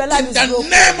 The yoke of your life In is the broken.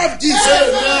 name of Jesus.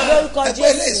 Lórúkọ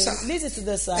Ẹgbẹ́ ilé Jésù. ìsà. Listen to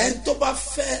the Ẹni side. tó bá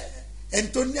fẹ́ ẹni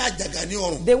tó ní àjàgà ní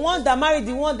ọrùn. The one that married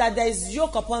the one that there is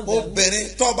yoke upon them.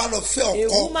 Obìnrin tó bá lọ fẹ́ A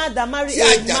ọkọ. woman that married Tí a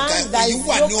àjàgà man that yìí is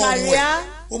wà no ní ọrùn career. ẹ̀.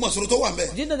 Ó mọ̀ sọ̀rọ̀ tó wà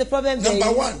mẹ́. Do you know the problem there Number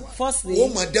is? one. Firstly,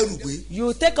 Ó mọ̀ dẹ́rù gbé.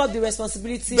 you take up the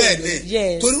responsibility. Bẹ́ẹ̀ni.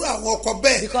 Yes. Torí àwọn ọkọ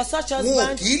bẹ́ẹ̀. Because such Wọn ò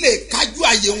husbands, kì í lè kájú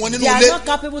àyè wọn nínú they are ilé. not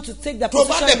capable to take the Tó bá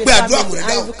position dẹ̀ in the pé àdúrà kò family. ní And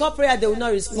dáhùn. if you call prayer, they will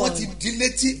not Wọ́n respond. ti di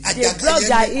létí They àjàgà block yẹn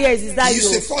their ní. ears. Is that Kì í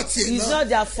ṣe yoke? fọ́ọ̀tì It's náà. not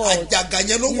their fault. Àjàgà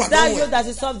yẹn ló wà It's that lọ́wọ́ yoke ẹ̀. that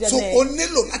is off their So neck. o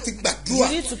nílò láti gbàdúrà You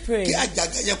need to pray. kí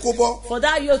àjàgà yẹn kó bọ́. For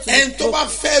that yoke to Ẹni be tó bá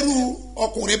broken. fẹ́rù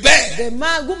ọkùnrin bẹ́ẹ̀. The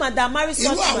man, woman that marries such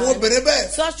Irú àwọn man, obìnrin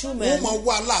bẹ́ẹ̀. such Wọ́n women, máa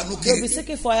wá aláàánú they'll be kiri.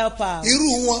 seeking for helper.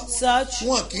 Irú wọn. Such,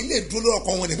 Wọn kì í lè dúró lórí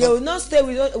ọkọ wọn they nìkan. will not stay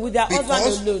with their husband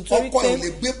Because alone. Torí ọkọ ò lè pé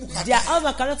gbé bùkátà. their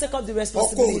husband cannot take up the Ọkọ ò lè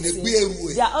responsibility. gbé ẹrù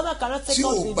ẹ̀. Their husband cannot take Tí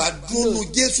up ò bá the dúró nu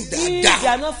load. Jésù If they dáadáa.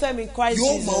 are not firm in Christ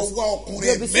Yóò máa Jesus, wá they'll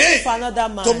ọkùnrin be seeking for míì another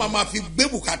tó máa man. ma fi gbé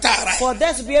bùkátà ara ẹ̀. For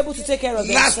them to be able to take care of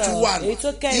Last themselves. one. It's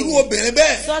okay. Irú obìnrin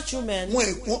bẹ́ẹ̀. Such women,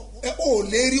 Wọ́n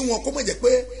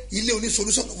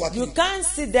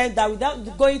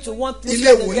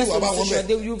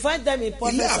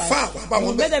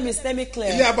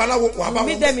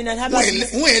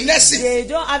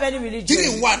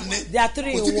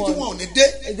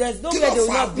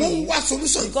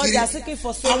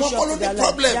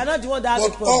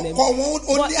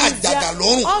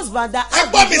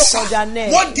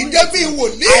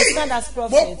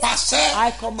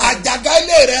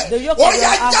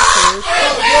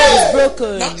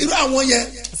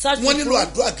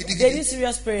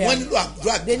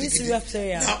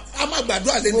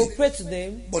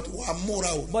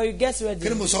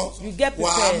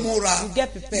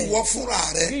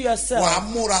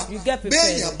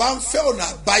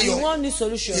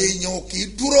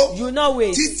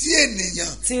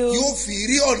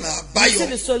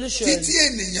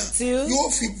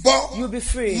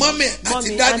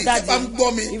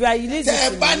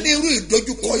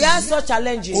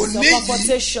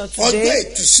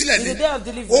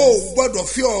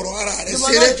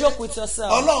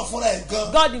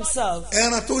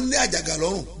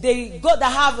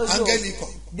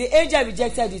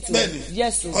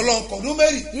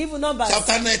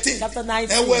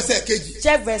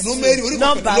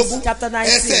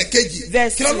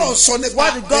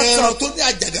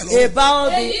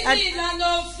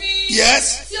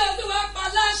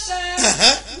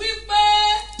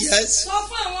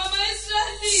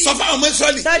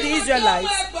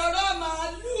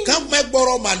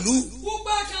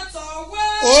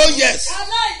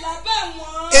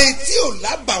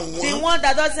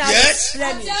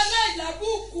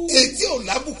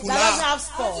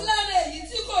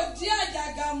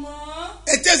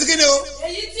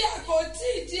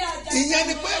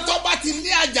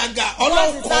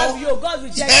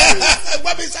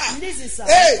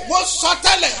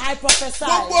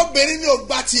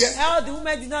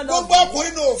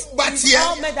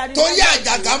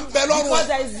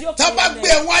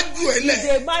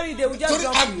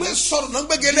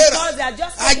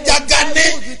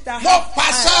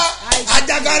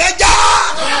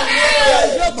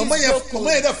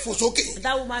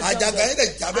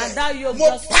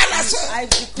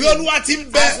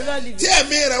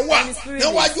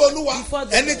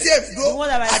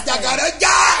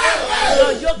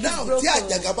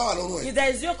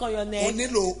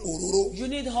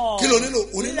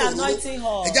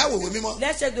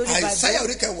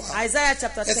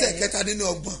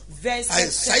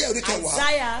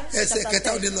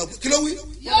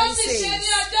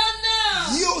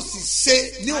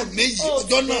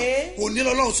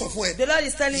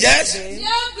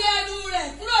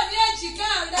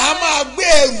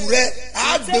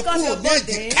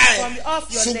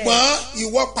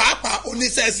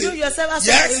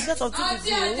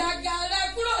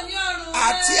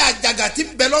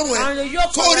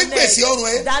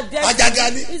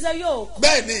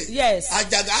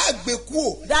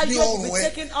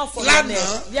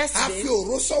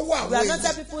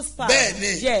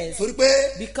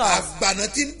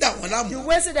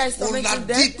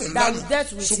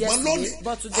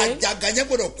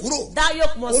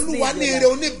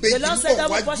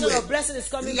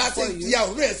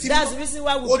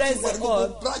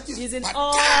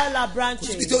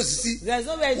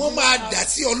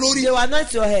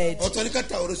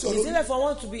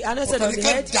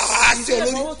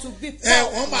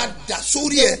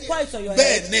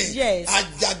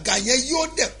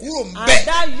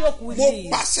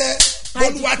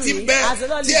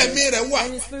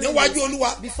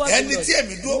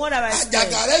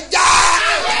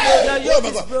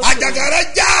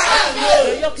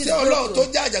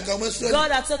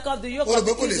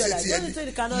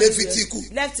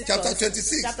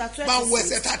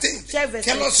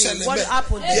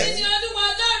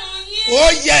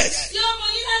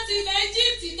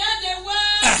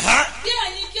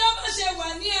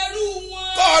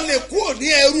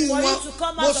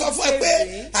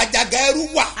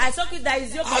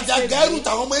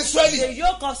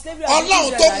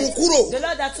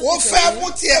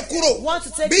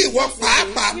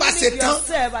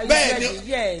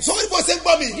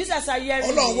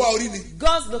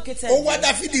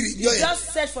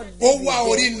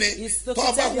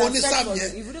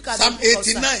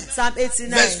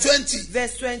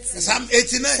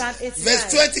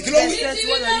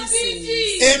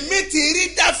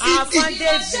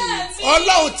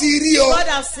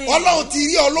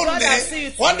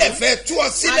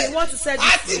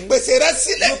pèsè rẹ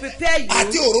sílẹ̀ will prepare you.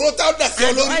 àti òróró táwọn dà sí ọ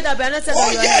And the lórí. oil that be anointed Oh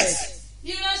on your yes. head.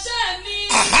 ìránṣẹ́ mi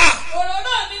Aha.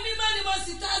 òróró mi mímọ́ ni mo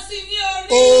sì ta sí ní orí.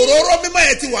 Òróró mímọ́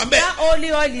ẹ̀ ti wà ń bẹ̀. That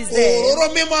holy oil is there. Òróró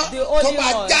mímọ́ The holy tó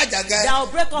máa oil já àjàgà ẹ̀. that will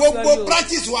break off your Gbogbo yoke.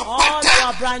 branches wa All pátá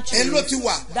our branches ẹ̀ ló ti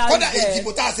wà. that Kódà is there.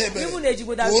 Èjìgbò tá a ṣe bẹ̀rẹ̀. Even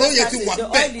Èjìgbò that we Òróró just yẹn ti wà started,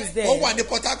 ń the bẹ̀. oil is there. Ó wà ní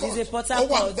Port Harcourt. It's in Port Ó wà ń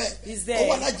Harcourt. bẹ̀. It's Ó there.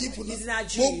 wà lájìpù It's in náà.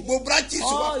 Ajib. Gbogbo branches wa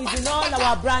Oh, it's in all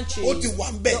our branches. ó ti wà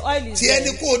ń bẹ̀. The oil is Tí there.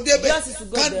 ẹni kó o débẹ̀ Just is to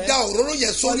go ká there. da òróró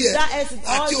yẹn sórí ẹ̀ For that is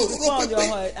all àti to òróró pour on your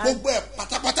pépé oil. And gbogbo ẹ̀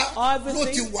pátápátá everything ló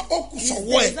ti wà ó kù is sọ̀wọ́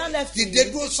there. ẹ̀ It's not left to dìde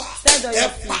you. dúró sá Stand on ẹ your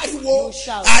feet. pariwo You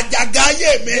shout. àjàgà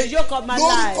ayé mi The yoke of my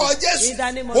lórúkọ life. Jésù In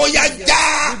the name of ó yá Jesus.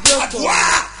 já The yoke of- àdúrà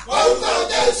orúkọ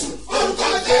Jésù orúkọ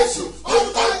Jésù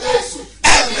orúkọ Jésù.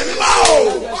 ẹ̀mí mímọ́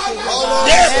o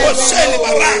dé kò sẹ́ni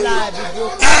bàbá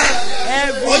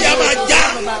ó yá máa já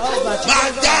máa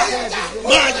já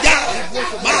máa já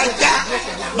máa já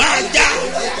máa já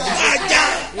máa já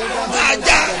máa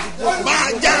já máa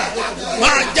já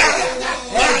máa já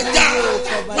máa já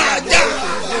máa já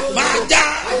máa já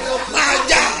máa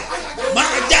já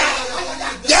máa já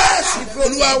Jésù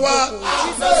Olúwa wa.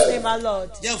 Jesus name our Lord.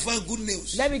 Jẹ́ fún good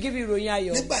news. Let me give you ìròyìn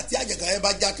ayọ̀. Nígbà tí àjàgà yẹn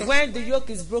bá já tán. When the yoke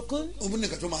is broken, Òun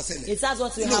nìkan tó máa ṣẹlẹ̀. it has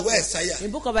what will Nínú ìwé happen. Ẹ̀sáyà.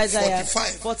 In book of Isaiah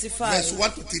 45 verse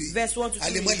 1 to 3. verse 1 to 3.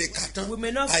 Àlèmọ́ lè kà tán. We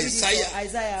may not read it for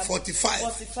Isaiah 45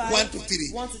 1 to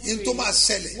 3. 1 to 3. In tó máa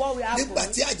ṣẹlẹ̀. What will happen? Nígbà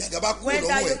tí àjàgà bá kú When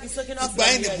that lọ́wọ́ yoke is taken ẹ̀. off Ìgbà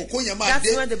from yẹn ni you, bùkún yẹn máa that's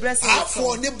dé. when the blessing Á will fún ọ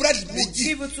come. ní búrẹ́dì We'll méjì.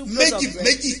 give you 2 plates of Méjì bread.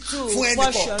 méjì 2 fún ẹnì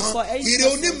portions for kọ̀ọ̀kan. each Ìrè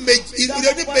person. oníméjì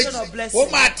Double portion of blessing ó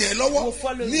máa tẹ̀ lọ́wọ́ will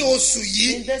follow ní you oṣù in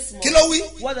yìí. this month. Kí ló wí?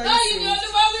 What are Báyìí you ni saying?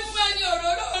 Olúwa wí fún ẹni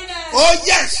òróró rẹ̀. Oh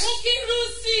yes. Fún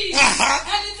Kírúsì. Aha.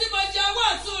 Ẹni tí mo jẹ ọwọ́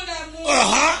ọ̀tún rẹ̀ mú.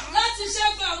 Aha. Láti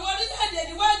ṣẹ́gun àwọn orílẹ̀-èdè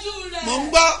níwájú rẹ̀. Mo ń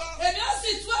gbọ́. Èmi ó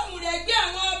sì tú àmùrè gbé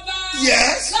àwọn ọba.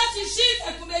 Yes. Láti ṣí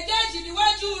ilẹ̀kùn méjèèjì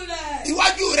níwájú rẹ̀.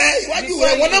 Iwájú rẹ̀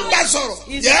wọ́n náà ń bá sọ̀rọ̀.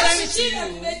 Is Yes. Láti ṣí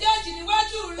ilẹ̀kùn méjèèjì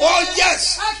níwájú rẹ̀. Oh yes.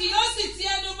 A kì yóò sì ti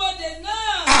ẹnubodè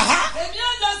náà. Aha. Èmi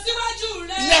ó lọ síwájú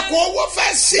rẹ̀. Lẹ̀kùn owó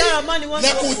fẹ́ sí. There are money wants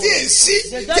to Lẹ̀kùn open. tí ì sí.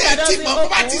 The Tí door ẹ that ti doesn't mọ̀ bó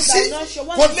bá open, ti that sí. not sure.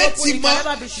 Once Kò it's lè open, ti it mọ̀. can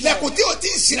never be shut. Lẹ̀kùn tí ò tí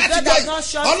ì sí The láti door jọ that yìí. not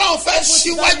shut. Ọlọ́run fẹ́ Open the door,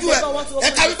 síwájú the ẹ̀. door want to Ẹ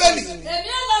open ka it Bíbélì. for you. Èmi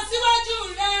ó lọ síwájú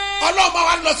rẹ̀. Ọlọ́run máa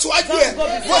wá lọ síwájú ẹ̀.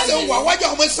 Bó ṣe ń wà wájú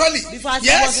àwọn ọmọ Ísírẹ́lì. Before I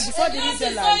Yes. was before the Èmi ó sì sọ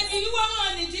Israelites. ibi wíwọ́ wọn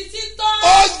ní di títọ́.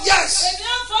 Oh yes. Èmi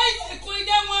ó fọ́ ilẹ̀kùn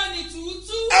idẹ wọn ní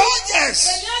tùútú. Oh yes.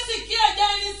 Èmi ó sì kí ẹ̀jẹ̀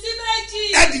irin sí méjì.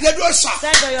 Ẹ dìde dúró sà.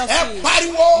 Stand on your Ẹ feet.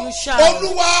 pariwo. You shout.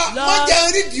 Olúwa Lord, má jẹ́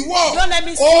n rí ìdíwọ́. don't let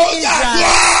me see Ó Israel.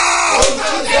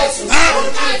 yàdúrà.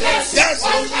 Yes.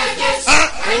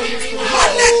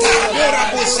 Maleta lora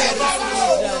bose.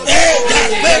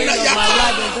 Bena yaka.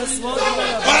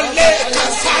 Wale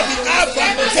kasabi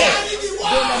abamte.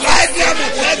 Laida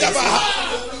mutega baha.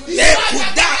 Le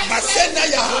kuda basena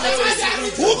ya.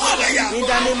 Umana ya. In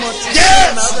the name of Jesus.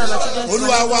 Yes. My husband and my children,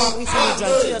 Olúwa wa. we say we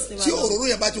join. Jesus name, Tí my Lord. òróró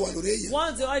yẹn bá ti wà lórí èyàn.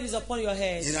 Once the oil is upon your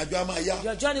head, Ìrìnàjò á máa yá.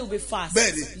 your journey will be fast.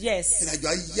 Bẹ́ẹ̀ni. Yes. Ìrìnàjò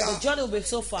á yá. The journey will be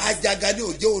so fast. Àjàgà ni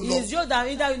òjò ò It lọ. is you that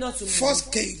either you not to move.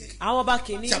 First King Àwọn ọba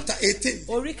kìíní. chapter 18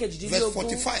 Orí verse kejìdínlógún.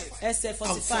 45 Ẹsẹ̀ and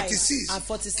 45 46. and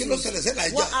 46. Kí ló ṣẹlẹ̀ sí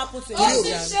Elijah? What happened to Torí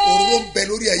Elijah? òróró ń bẹ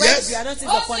lórí ẹ̀. When Yes. the anointing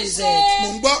Ó is upon sì his ṣe. head. Mo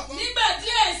ń gbọ́. Nígbà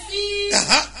díẹ̀ sí i.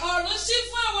 Aha. Ọ̀run ṣí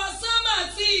fún àwọn sánmà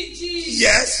àti ìjì.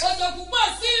 Yes. Òjò púpọ̀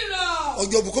sí rọ̀.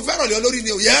 Òjò òbùkún fẹ́ràn lé olórí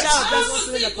ni o. Yes. Shout. Áhábù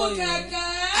sì gùn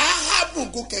kẹ̀kẹ́. Ahabu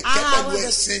gun kẹ̀kẹ́ Ahab pẹ̀lú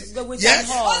was ẹṣin. with Yes.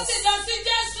 an Ó horse. sì lọ sí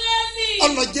Jésírẹ́lì.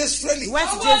 Ọ̀nà Jésírẹ́lì. He went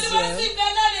to Ọwọ́ Olúwa sì Jezreel. bẹ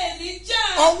lára Èlíjà.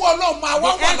 Ọwọ́ Ọlọ́run máa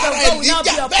wá The wà hand of lára God will now be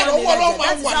Èlíjà. upon Bẹ́ẹ̀ ni ọwọ́ Ọlọ́run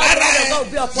máa Elijah. That is wà how lára the hand of God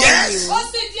will be ẹ̀. upon Yes. you. Ó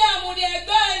sì di àmùrè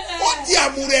ẹgbẹ́ rẹ̀. Ó di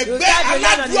àmùrè You ẹgbẹ́ tie the line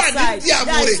on aládùúgbò his ní side. di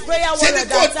àmùrè. That is prayer Ṣé ni warrior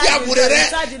kò that di tie the àmùrè line, rẹ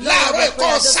tie the line láàárọ̀ of ẹ̀kọ́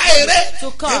prayer just sáyẹrẹ? to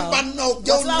come. Ìbá náà jẹ́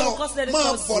Because náà now because let it máa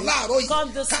come bọ̀ to láàárọ̀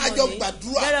come yìí this kájọ morning.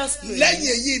 gbàdúrà. Let us pray.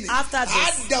 Lẹ́yìn èyí ni After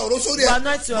this, á da òró sórí you ẹ̀.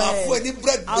 anoint your Máa head. fún ẹ ní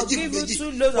búrẹ́dì I'll méjì give you méjì.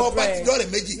 2 loaves of Ọba ti bread. dọ́rẹ̀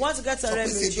méjì. Want to get a Sọ pé red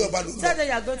ṣe bí ọba ló Tell them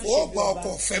you are going to ó shave gba your ọkọ̀ back.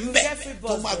 ọ̀fẹ́ ń You bẹ̀ get free tó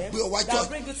bus máa there gbé ọ wájú that will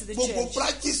bring you to the gbogbo church.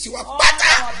 practice wa All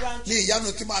pátá our branches. ní ìyanu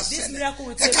tí máa This ṣẹlẹ̀. miracle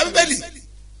will Ẹ̀ka take Bíbélì. place.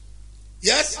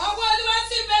 Yes. Ọwọ́ Olúwa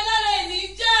sì bẹ lára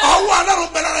Èlíjà. Ọwọ́ Ọlọ́run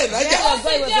bẹ lára The Elijah. hand of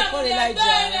God was upon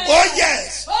Elijah. Oh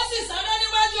yes. Ó sì sáré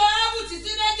níwájú Áhábù títí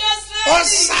dé Ó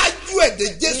Jésírẹ́lì. ṣáájú èdè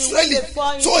Jésírẹ́lì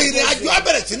tó ìrìn àjò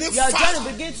abẹ̀rẹ̀ sí ní Your fà.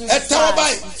 journey begin to Ẹ tẹ́wọ́ fast.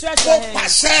 báyìí. Stretch Mo your hands.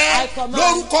 pàṣẹ I command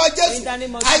lórúkọ in the Jésù.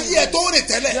 name of Ayé ẹ̀ Jesus. tó ń rìn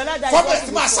tẹ́lẹ̀. Your Lord that is Kọ́bẹ̀rẹ̀ walking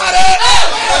sí máa before.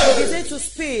 sáré. Begin to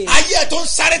speak. Ayé ẹ̀ tó ń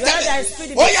sáré Your Lord tẹ́lẹ̀. that is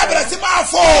speeding Ó yá bẹ̀rẹ̀ sí máa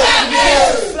fò.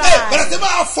 Bẹ̀rẹ̀ sí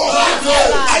máa fò.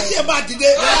 Ayé ẹ̀ máa dìde.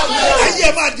 Ayé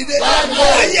ẹ̀ máa dìde.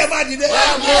 Ayé ẹ̀ máa dìde.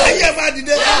 Ayé ẹ̀ máa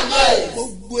dìde.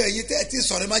 Mo gbogbo ẹ̀yin tẹ́ ẹ ti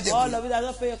sọ̀rọ̀ má jẹ All of you that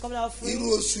don't pay your coming out free.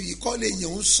 irú oṣù yìí kọ́ lè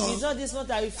yàn ń san It's not this month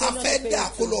that you a fail not to fẹ́ pay dá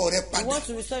it. àkólọ rẹ You padà want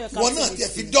to restore your wọn náà tiẹ̀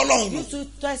fi captivity. dọ́lọ́hùn You to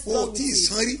test o God tí ì with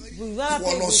san rí it. You never wọ́n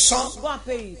paid lọ it. san Go and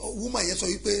pay it. woman yẹn sọ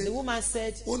wípé The woman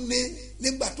said ó ní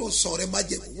nígbà tó sọ rẹ má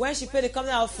jẹ when she paid the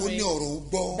coming out ó ní free, ọ̀rọ̀ ó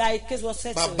gbọ́ that his case was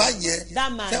settled. bàbá yẹn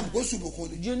That man, tẹ́ kó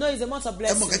ṣùbùkún ni you know, it's a month of ẹ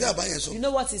mọ̀ kẹ́tẹ́ blessing. bàbá yẹn sọ You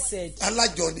know what he said.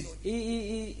 alájọ ni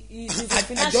He's a Àjọ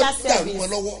financial dàrú wọn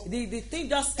lọ́wọ́. service. The thing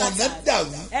just ọ̀nà scattered.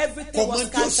 dàrú Everything was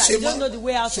kọ̀mọ́ tí ó scattered. ṣe You don't know the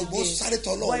way out ṣùgbọ́n sáré again.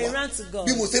 tọ́lọ́ But he wa ran to God.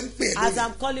 bí mo ṣe ń pè é As lórí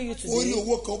I'm calling you ó ní today,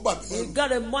 owó kan ó bà mí he lọ́rùn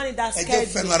got a money that Ẹ jẹ́ scared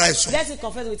fẹnu me. ara ẹ̀ sọ. Let him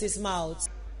confess with his mouth.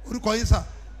 orúkọ yín sà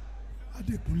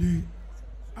Adékúnlé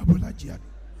Abọ́lájí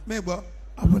mẹ́gbọ́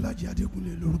Abọ́lájí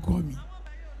Adékúnlé lórúkọ mi.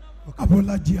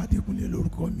 Abọ́lájí Adékúnlé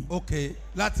lórúkọ mi. ok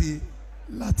láti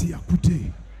Láti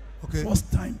Àkútè. ok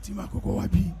First time tí màá kọ́kọ́ wá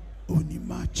bí òní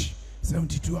March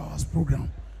 72 hours program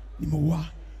ni mo wá.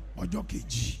 Ọjọ́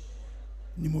kejì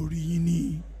ni mo rí yín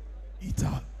ní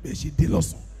ìta bẹ́ẹ̀ ṣe dé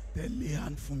lọ́sàn tẹ̀lé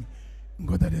hand fún mi.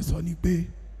 Nǹkan tẹ̀lé sọ ni pé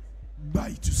gba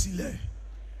ìtúsílẹ̀.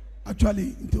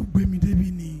 Actually n tó gbé mi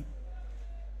débi ni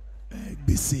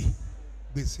gbèsè.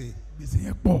 gbèsè Gbèsè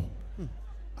yẹn pọ̀.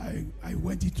 I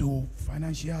went into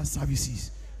financial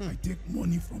services. I take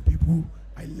money from people.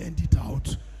 I lend it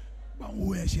out.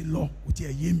 Báwo ẹ ṣe lọ kò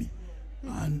tiẹ̀ yé mi.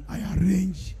 And I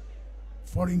arrange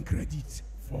foreign credit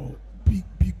for big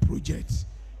projects.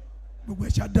 Gbogbo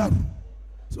ẹ̀ ṣá dàrú.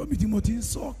 So mi tí mo ti ń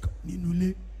sọ̀k nínú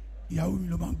ilé ìyàwó mi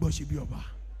ló máa ń gbọ́ ṣe bí ọba.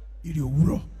 Ìrì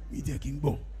òwúrọ̀ mi tẹ̀ kí n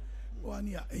gbọ́. Wọ́n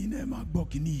ní ẹ̀yin náà máa gbọ́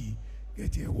kíní yìí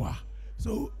kẹ́tì ẹ̀ wá.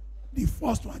 So the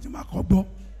first one tí màá kọ́ gbọ́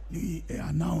ni ẹ̀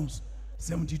announce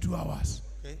 72 hours.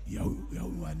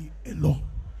 Ìyàwó wa ni ẹ lọ.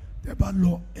 Tẹ́ bá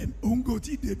lọ òun kò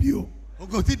tí ì débi o.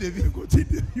 ògo tí dèbí Kò tí ì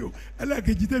débi o.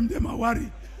 Ẹlẹ́ẹ̀kejì tẹ́mi tẹ́ máa wá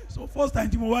rè. So first time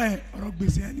tí mo wá yẹn ọ̀rọ̀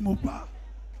gbèsè yẹn ni mo bá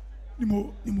ni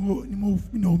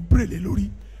mo pray lé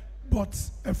lórí. But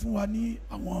ẹ fún wa ní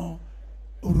àwọn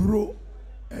òróró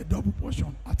double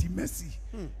portion àti mercy.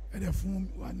 Ẹ dẹ̀ fún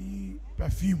wa ní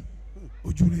perfume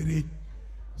ojú rere.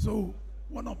 So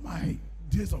one of my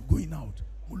days of going out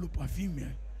mo lo perfume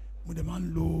yẹn mo dẹ̀ máa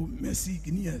ń lo mercy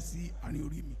kìíní yẹn sí àárín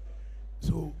orí mi.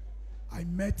 So I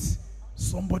met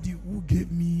somebody who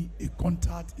gave me a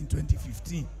contact in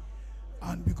 2015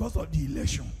 and because of the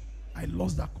election I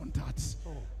lost that contact.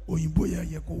 Òyìnbó yẹn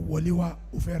yẹ kó wọlé wá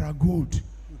ó fẹ́ ra gold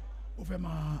ó fẹ́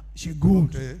máa ṣe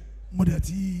gold. Mo dẹ̀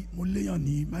ti mo léyàn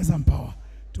ní Mice and Power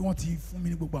tí wọ́n ti fún mi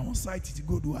ní gbogbo àwọn sáìtì tí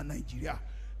gold wà Nàìjíríà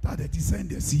tá a dẹ̀ ti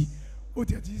send ẹ̀ sí. Ó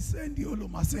tiẹ̀ ti send ó ló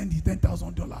máa send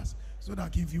 $10,000 so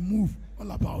that kí n fi move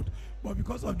all about. But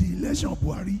because of the election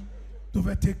Buhari tó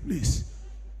fẹ́ take place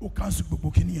ó cancel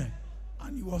gbogbo kíní yẹn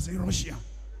and he was a Russian.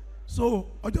 So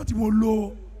ọjọ́ tí mo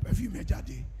lo perfume ẹ̀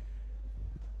jáde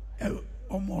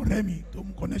ọmọ ọ̀rẹ́ mi tó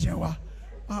mú connection wa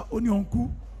ó ní ọ̀nkú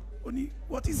ó ní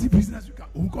what is the business you can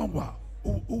òun kàn wá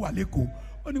ó wà lẹ́kọ̀ọ́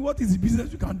ó ní what is the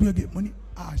business you can do again mo ní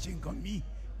ṣe nǹkan míì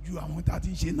ju àwọn tá a ti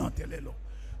ń ṣe náà tẹ́lẹ̀ lọ.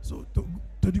 So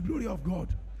to the glory of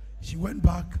God she went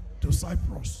back to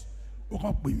Cyprus ó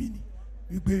kàn pè mí ni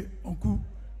wípé ọ̀nkú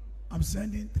I'm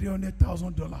sending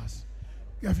 $300,000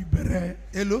 kẹfì bẹ̀rẹ̀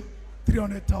èlò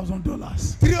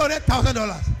 $300,000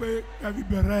 $300,000 pé kẹfì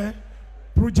bẹ̀rẹ̀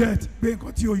project pé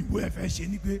nǹkan tí òyìnbó ẹ fẹ́ ṣe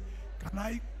ni pé can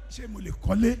I ṣé mo lè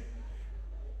kọ́lé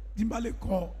tí n bá lè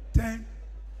kọ́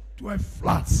 10-12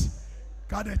 flats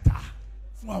kádẹ́ta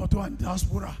fún àwọn tó wà ní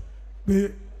diaspora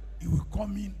pé it will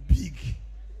come in big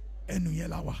ẹnu yẹn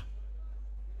la wà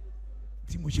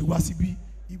tí mo ṣe wá síbí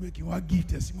ìwé kí n wá give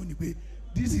testimony pé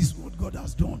this is what God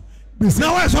has done.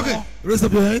 now it's okay. Raise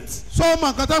up your hands. so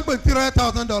ma nǹkan tó ń pè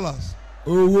 $300,000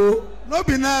 owó no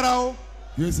be naira o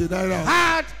yóò ṣe náírà.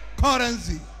 hard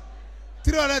currency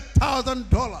 $300,000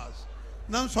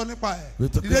 náà ń sọ nípa ẹ̀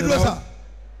ìdè dúró sà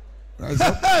Rise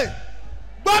up.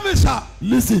 gbọ́ mi sà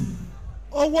Listen,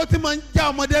 owó tí máa ń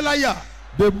já ọmọdé láyà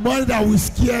the money that will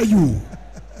scare you,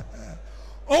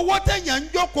 owó tẹ̀yàn ń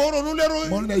jókòó ronú lérò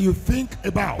money that you think pé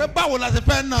about, báwo la ṣe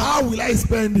fẹ́ náà how will I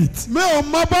spend it? mi ò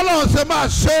mọ bọ́lá ọ̀sẹ̀ máa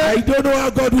ṣe I don't know how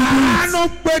God will do àánú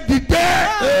gbé dìde.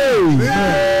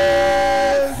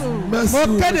 it. Mercy mo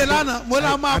will kéde restore. lánàá mo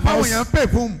la máa I fáwọn announce- èèyàn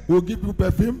perfume We'll give you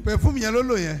perfume. perfume yẹn ló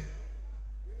lò yẹn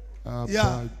yà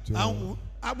Abájọ. àwọn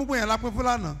agbègbè yẹn la pín fún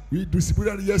lánàá We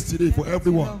distributed it yesterday for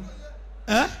everyone.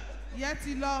 ẹ Yẹ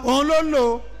ti lọ. òun ló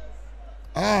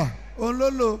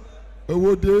lò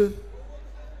Owó dé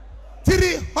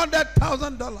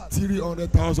 $300,000.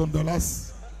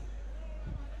 $300,000.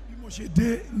 Bí mo ṣe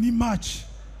dé ní March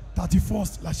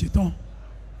 31st la ṣe tán.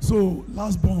 So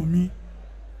last born mi,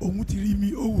 òun ti rí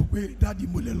mi, ó wò pé dáàdi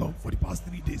mo lè lọ for the past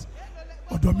 3 days.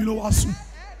 Ọ̀dọ̀ mi ló wá sùn.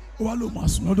 Ó wá ló máa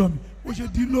sùn lọ́dọ̀ mi. Ó ṣe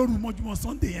dín lóru mọ́júmọ́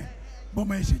Sunday yẹn.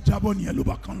 Bọ́mọ yẹn ṣe jábọ́ nìyẹn ló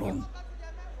bá kan lọ́rùn.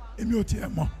 èmi ò tiẹ̀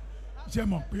mọ̀ ṣe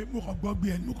mọ̀ pé mo kàn gbọ́ gbé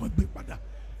ẹni mo kàn gbé padà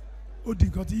ó di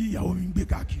nǹkan tí ìyàwó mi ń gbé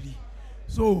káàkiri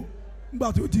so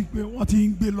nígbà tó di pé wọ́n ti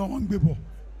ń gbé lọ wọ́n ń gbé bọ̀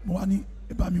mo wá ní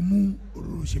ẹ bá mi mú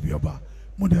òróró ṣe bí ọba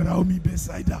mo dẹ̀ ra omi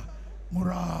Bethesda mo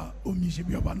ra omi ṣe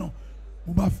bí ọba náà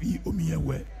mo bá fi omi yẹn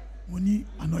wẹ̀ mo ní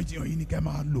anointing yìí ni kẹ́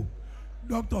máa lò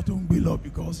doctor tó ń gbé lọ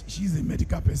because she is a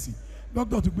medical person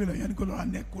doctor tó gbé lọ yẹn ni kò lọ ra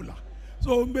necola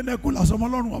so ń gbé necola sọmọ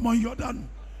Ọlọ́run ọmọ yọ dànù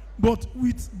but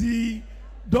with the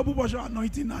double portion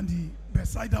anointing and the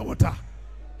Bethesda water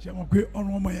ṣe mọ̀ pé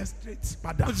ọrùn ọmọ yẹn straight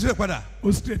padà ó straight padà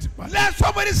ó straight padà. let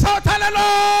somebody shout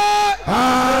hallelujah.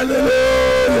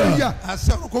 hallelujah.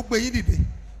 àṣẹ ọ̀run kó gbé yín dìde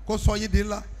kó sọ yín di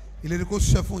ńlá ìlérí kó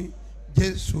ṣe fún yín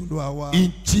Jésù Olúwa wa.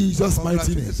 In Jesus'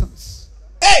 mighty name.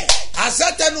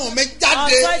 àṣẹ tẹnu mi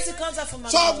jáde Authority comes out from my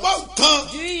mouth. sọgbọ́n kan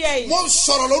Do you hear it? mo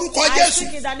sọ̀rọ̀ lórúkọ I Jésù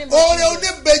speak in the name of oore Jesus.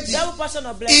 oníbejì Double portion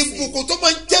of blessing. ìbùkún tó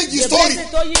máa ń jẹ́jì The sórí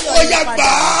blessing tó yí lọ ó yá yí padà. gbà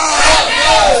á.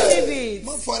 Receive it.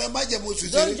 mo fọrẹ má jẹ mo sùn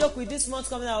Don't jẹrẹ joke with this month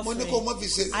coming out mo of ní me. kó mo fi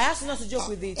ṣe I asked you not to joke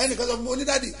with it. ẹnìkan sọ fún mi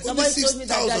onídàdí ó ní Somebody told me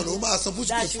that 6,000 ló máa san fún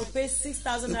that sùkúl she will pay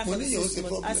 6,000 naira mo for ní this yẹn ó ṣe 6 months.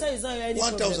 problem I said it's not any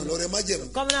 1,000 problem. lọ́rẹ́ má jẹ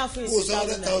Coming out for kó o is san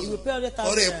 6,000 naira. You will pay 100,000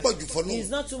 ọrẹ naira. pọ̀ jù fọlọ́ It's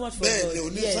not too much for bẹ́ẹ̀ God. ni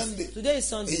oní Yes. Sunday Today is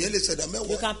Sunday. èyàn lè ṣẹ̀dá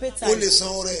You can pay mẹ́wàá tithe. ó lè san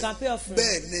ọrẹ You can pay offering.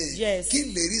 bẹ́ẹ̀ ni Yes. kí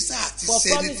ìlérí sáà ti For ṣe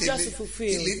ní promise just tèmi to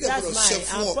fulfill. ìlérí That's dẹ̀bọ̀rọ̀ mine. ṣẹ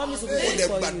fún And ọ promise will ó fulfill dẹ̀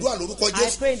for gbàdúrà you. lórúkọ I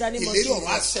Jésù pray in the name of ìlérí ọ̀run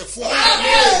á Jesus. ṣẹ fún ọ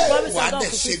Promise wà á will not dẹ̀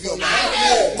ṣe fulfill bí for ọba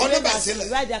you. kọ́ nọ́mbà Remember, sílẹ̀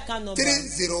write the account number.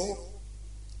 30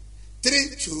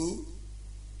 32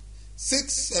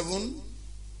 67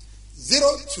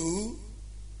 02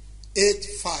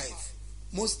 85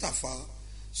 Mustapha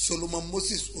Solomon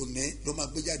Moses One ló máa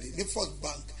gbé jáde ní First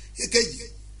Bank èkejì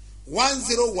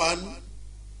 101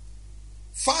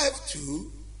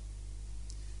 52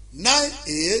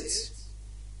 98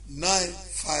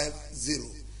 950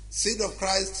 Seed of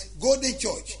Christ Golden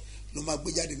Church ló máa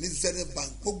gbé jáde ní Zenith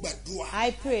Bank ó gbàdúrà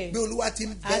I pray bí olúwa ti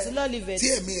ń as the Lord bẹ liveth tí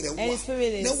ẹ̀mí rẹ̀ and wà his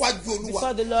spirit is níwájú olúwa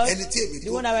before the Lord, ẹni tí èmi the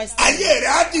tó one that I stand. ayé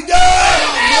rẹ̀ á dìde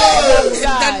in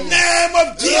the name of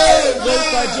Jesus.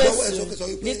 Lórúkọ Lọ́wọ́ ẹ̀ sókè sọ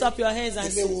Jésù, wípé lift up your hands and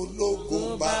ilé say,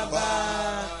 ológun bàbá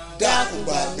dákun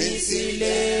gbà mí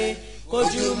sílé,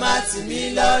 kójú má tì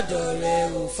mí lọ́dọ̀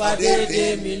rẹ̀ ò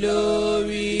fàdédé mi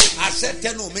lórí. àṣẹ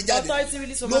tẹnu mi jáde Authority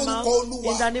release from my mouth lórúkọ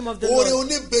olúwa in the name of the oore Lord.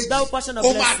 oníbejì That portion of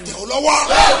ó máa blessing tẹ̀ ọ́ lọ́wọ́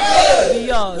be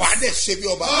yours. wà á dẹ̀ ṣe bí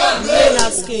ọba Reign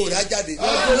as king. ògo rẹ̀ á jáde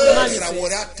Your glory ìràwọ̀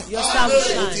rẹ̀ á tàn Your star will ó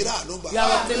shine. ti rà àánú gbà You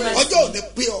have obtained mercy. ọjọ́ òní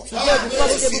pé ọ Today will be ó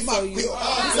sì profitable máa for pé you. ọ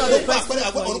This will ó be bá pẹ́rẹ́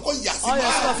àgbẹ̀ profitable ọ̀run kò for you. yà sí All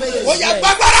your suffer faith is ó yà blessed.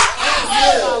 gbàgbára ní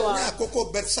Power. àkókò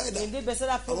Bethsaida In the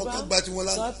Bethesda àwọn kan program, gba tiwọn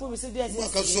some lánàá people receive their wọn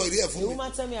kan sọ ìrí ẹ̀ testimony. fún The mi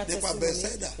woman tell me her nípa testimony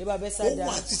Bethsaida about ó Bethesda.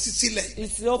 wà títí sílẹ̀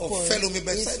It's open. ọ̀fẹ́ lomi It's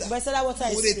Bethsaida Bethesda water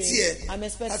mo is retí free. ẹ I'm láti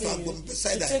expecting wà you gbọmí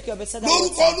Bethsaida to take your Bethesda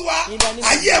lórúkọ water. olúwa In the name of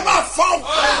ayé Jesus. máa fọ́n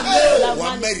Will wà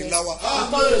manifest. mẹ́rin láwa You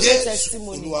come with a Jésù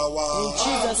testimony. olúwa wa In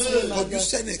Jesus' name, my ojú God.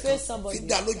 sẹ́nìkan Face somebody. fi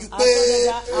dá lójú I pé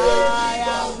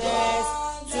am next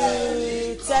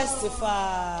to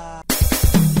testify.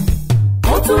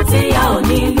 ó tún ti yá ò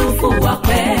nílùú fún wa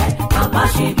pẹ́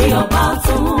Babasebioba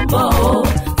tún bọ̀ ó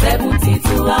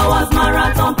 72 hours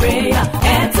marathon prayer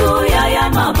ẹ̀tún yáyá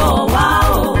máa bọ̀ wá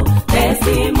o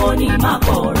testimony máa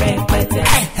pọ̀ rẹpẹtẹ.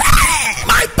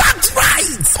 My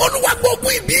birthright. Olúwa gbogbo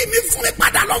ìbí mi fún mi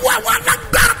padà lọ́wọ́ àwọn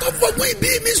alágbára tó gbogbo ìbí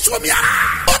mi sómi ara.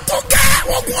 Ó tó kẹ́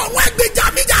ogun ọ̀run ẹgbẹ̀jà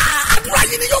mi jà. Àdúrà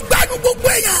yìí ni yóò gbà inú gbogbo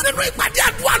èèyàn. Nínú ìpàdé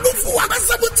àdúrà ló fún wa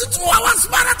 72 hours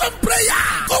marathon prayer.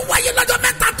 Ó wáyé lọ́jọ́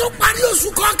mẹ́ta tó parí oṣù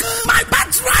kọ̀ọ̀kan. My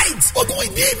birthright. Ogun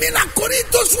ìbí mi là kórí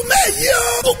tóṣù méjì o.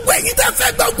 Gbogbo ẹ̀yin tẹ́ fẹ́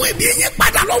gba ogun ìbí yín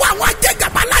padà lọ́wọ́ àwọn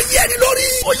ajẹ́gàba láyé ẹni lórí.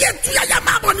 Ó yẹ tuyaya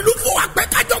máa bọ̀ nílùú fún wa pẹ́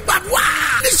kájọ gbàdúrà.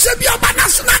 Níṣẹ́ bí ọba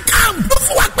national camp. Ló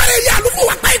fún wa pẹ́rẹ́ yà ló fún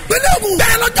wa pẹ́ ìpínlẹ̀ Ògùn.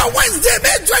 Bẹ́ẹ̀ lọ́jọ́ Wednesday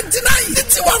May 29. Ní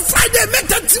tiwọn Friday May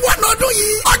 31 ọdún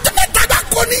yìí. Ọjọ́ mẹ́ta gbà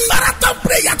kó ní. Marathon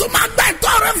prayer tó máa gba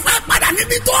ẹ̀tọ́ rẹ fẹ́ padà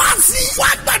níbi tó há sí. Wà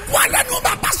á gbàdúrà lẹ́nu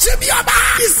Babasebioba.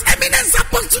 His eminence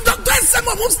apostle Dr. S.M.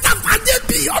 Mustapha J.P.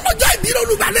 ọlọ́jọ́ ìbí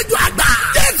olùgbàlejò àgbà.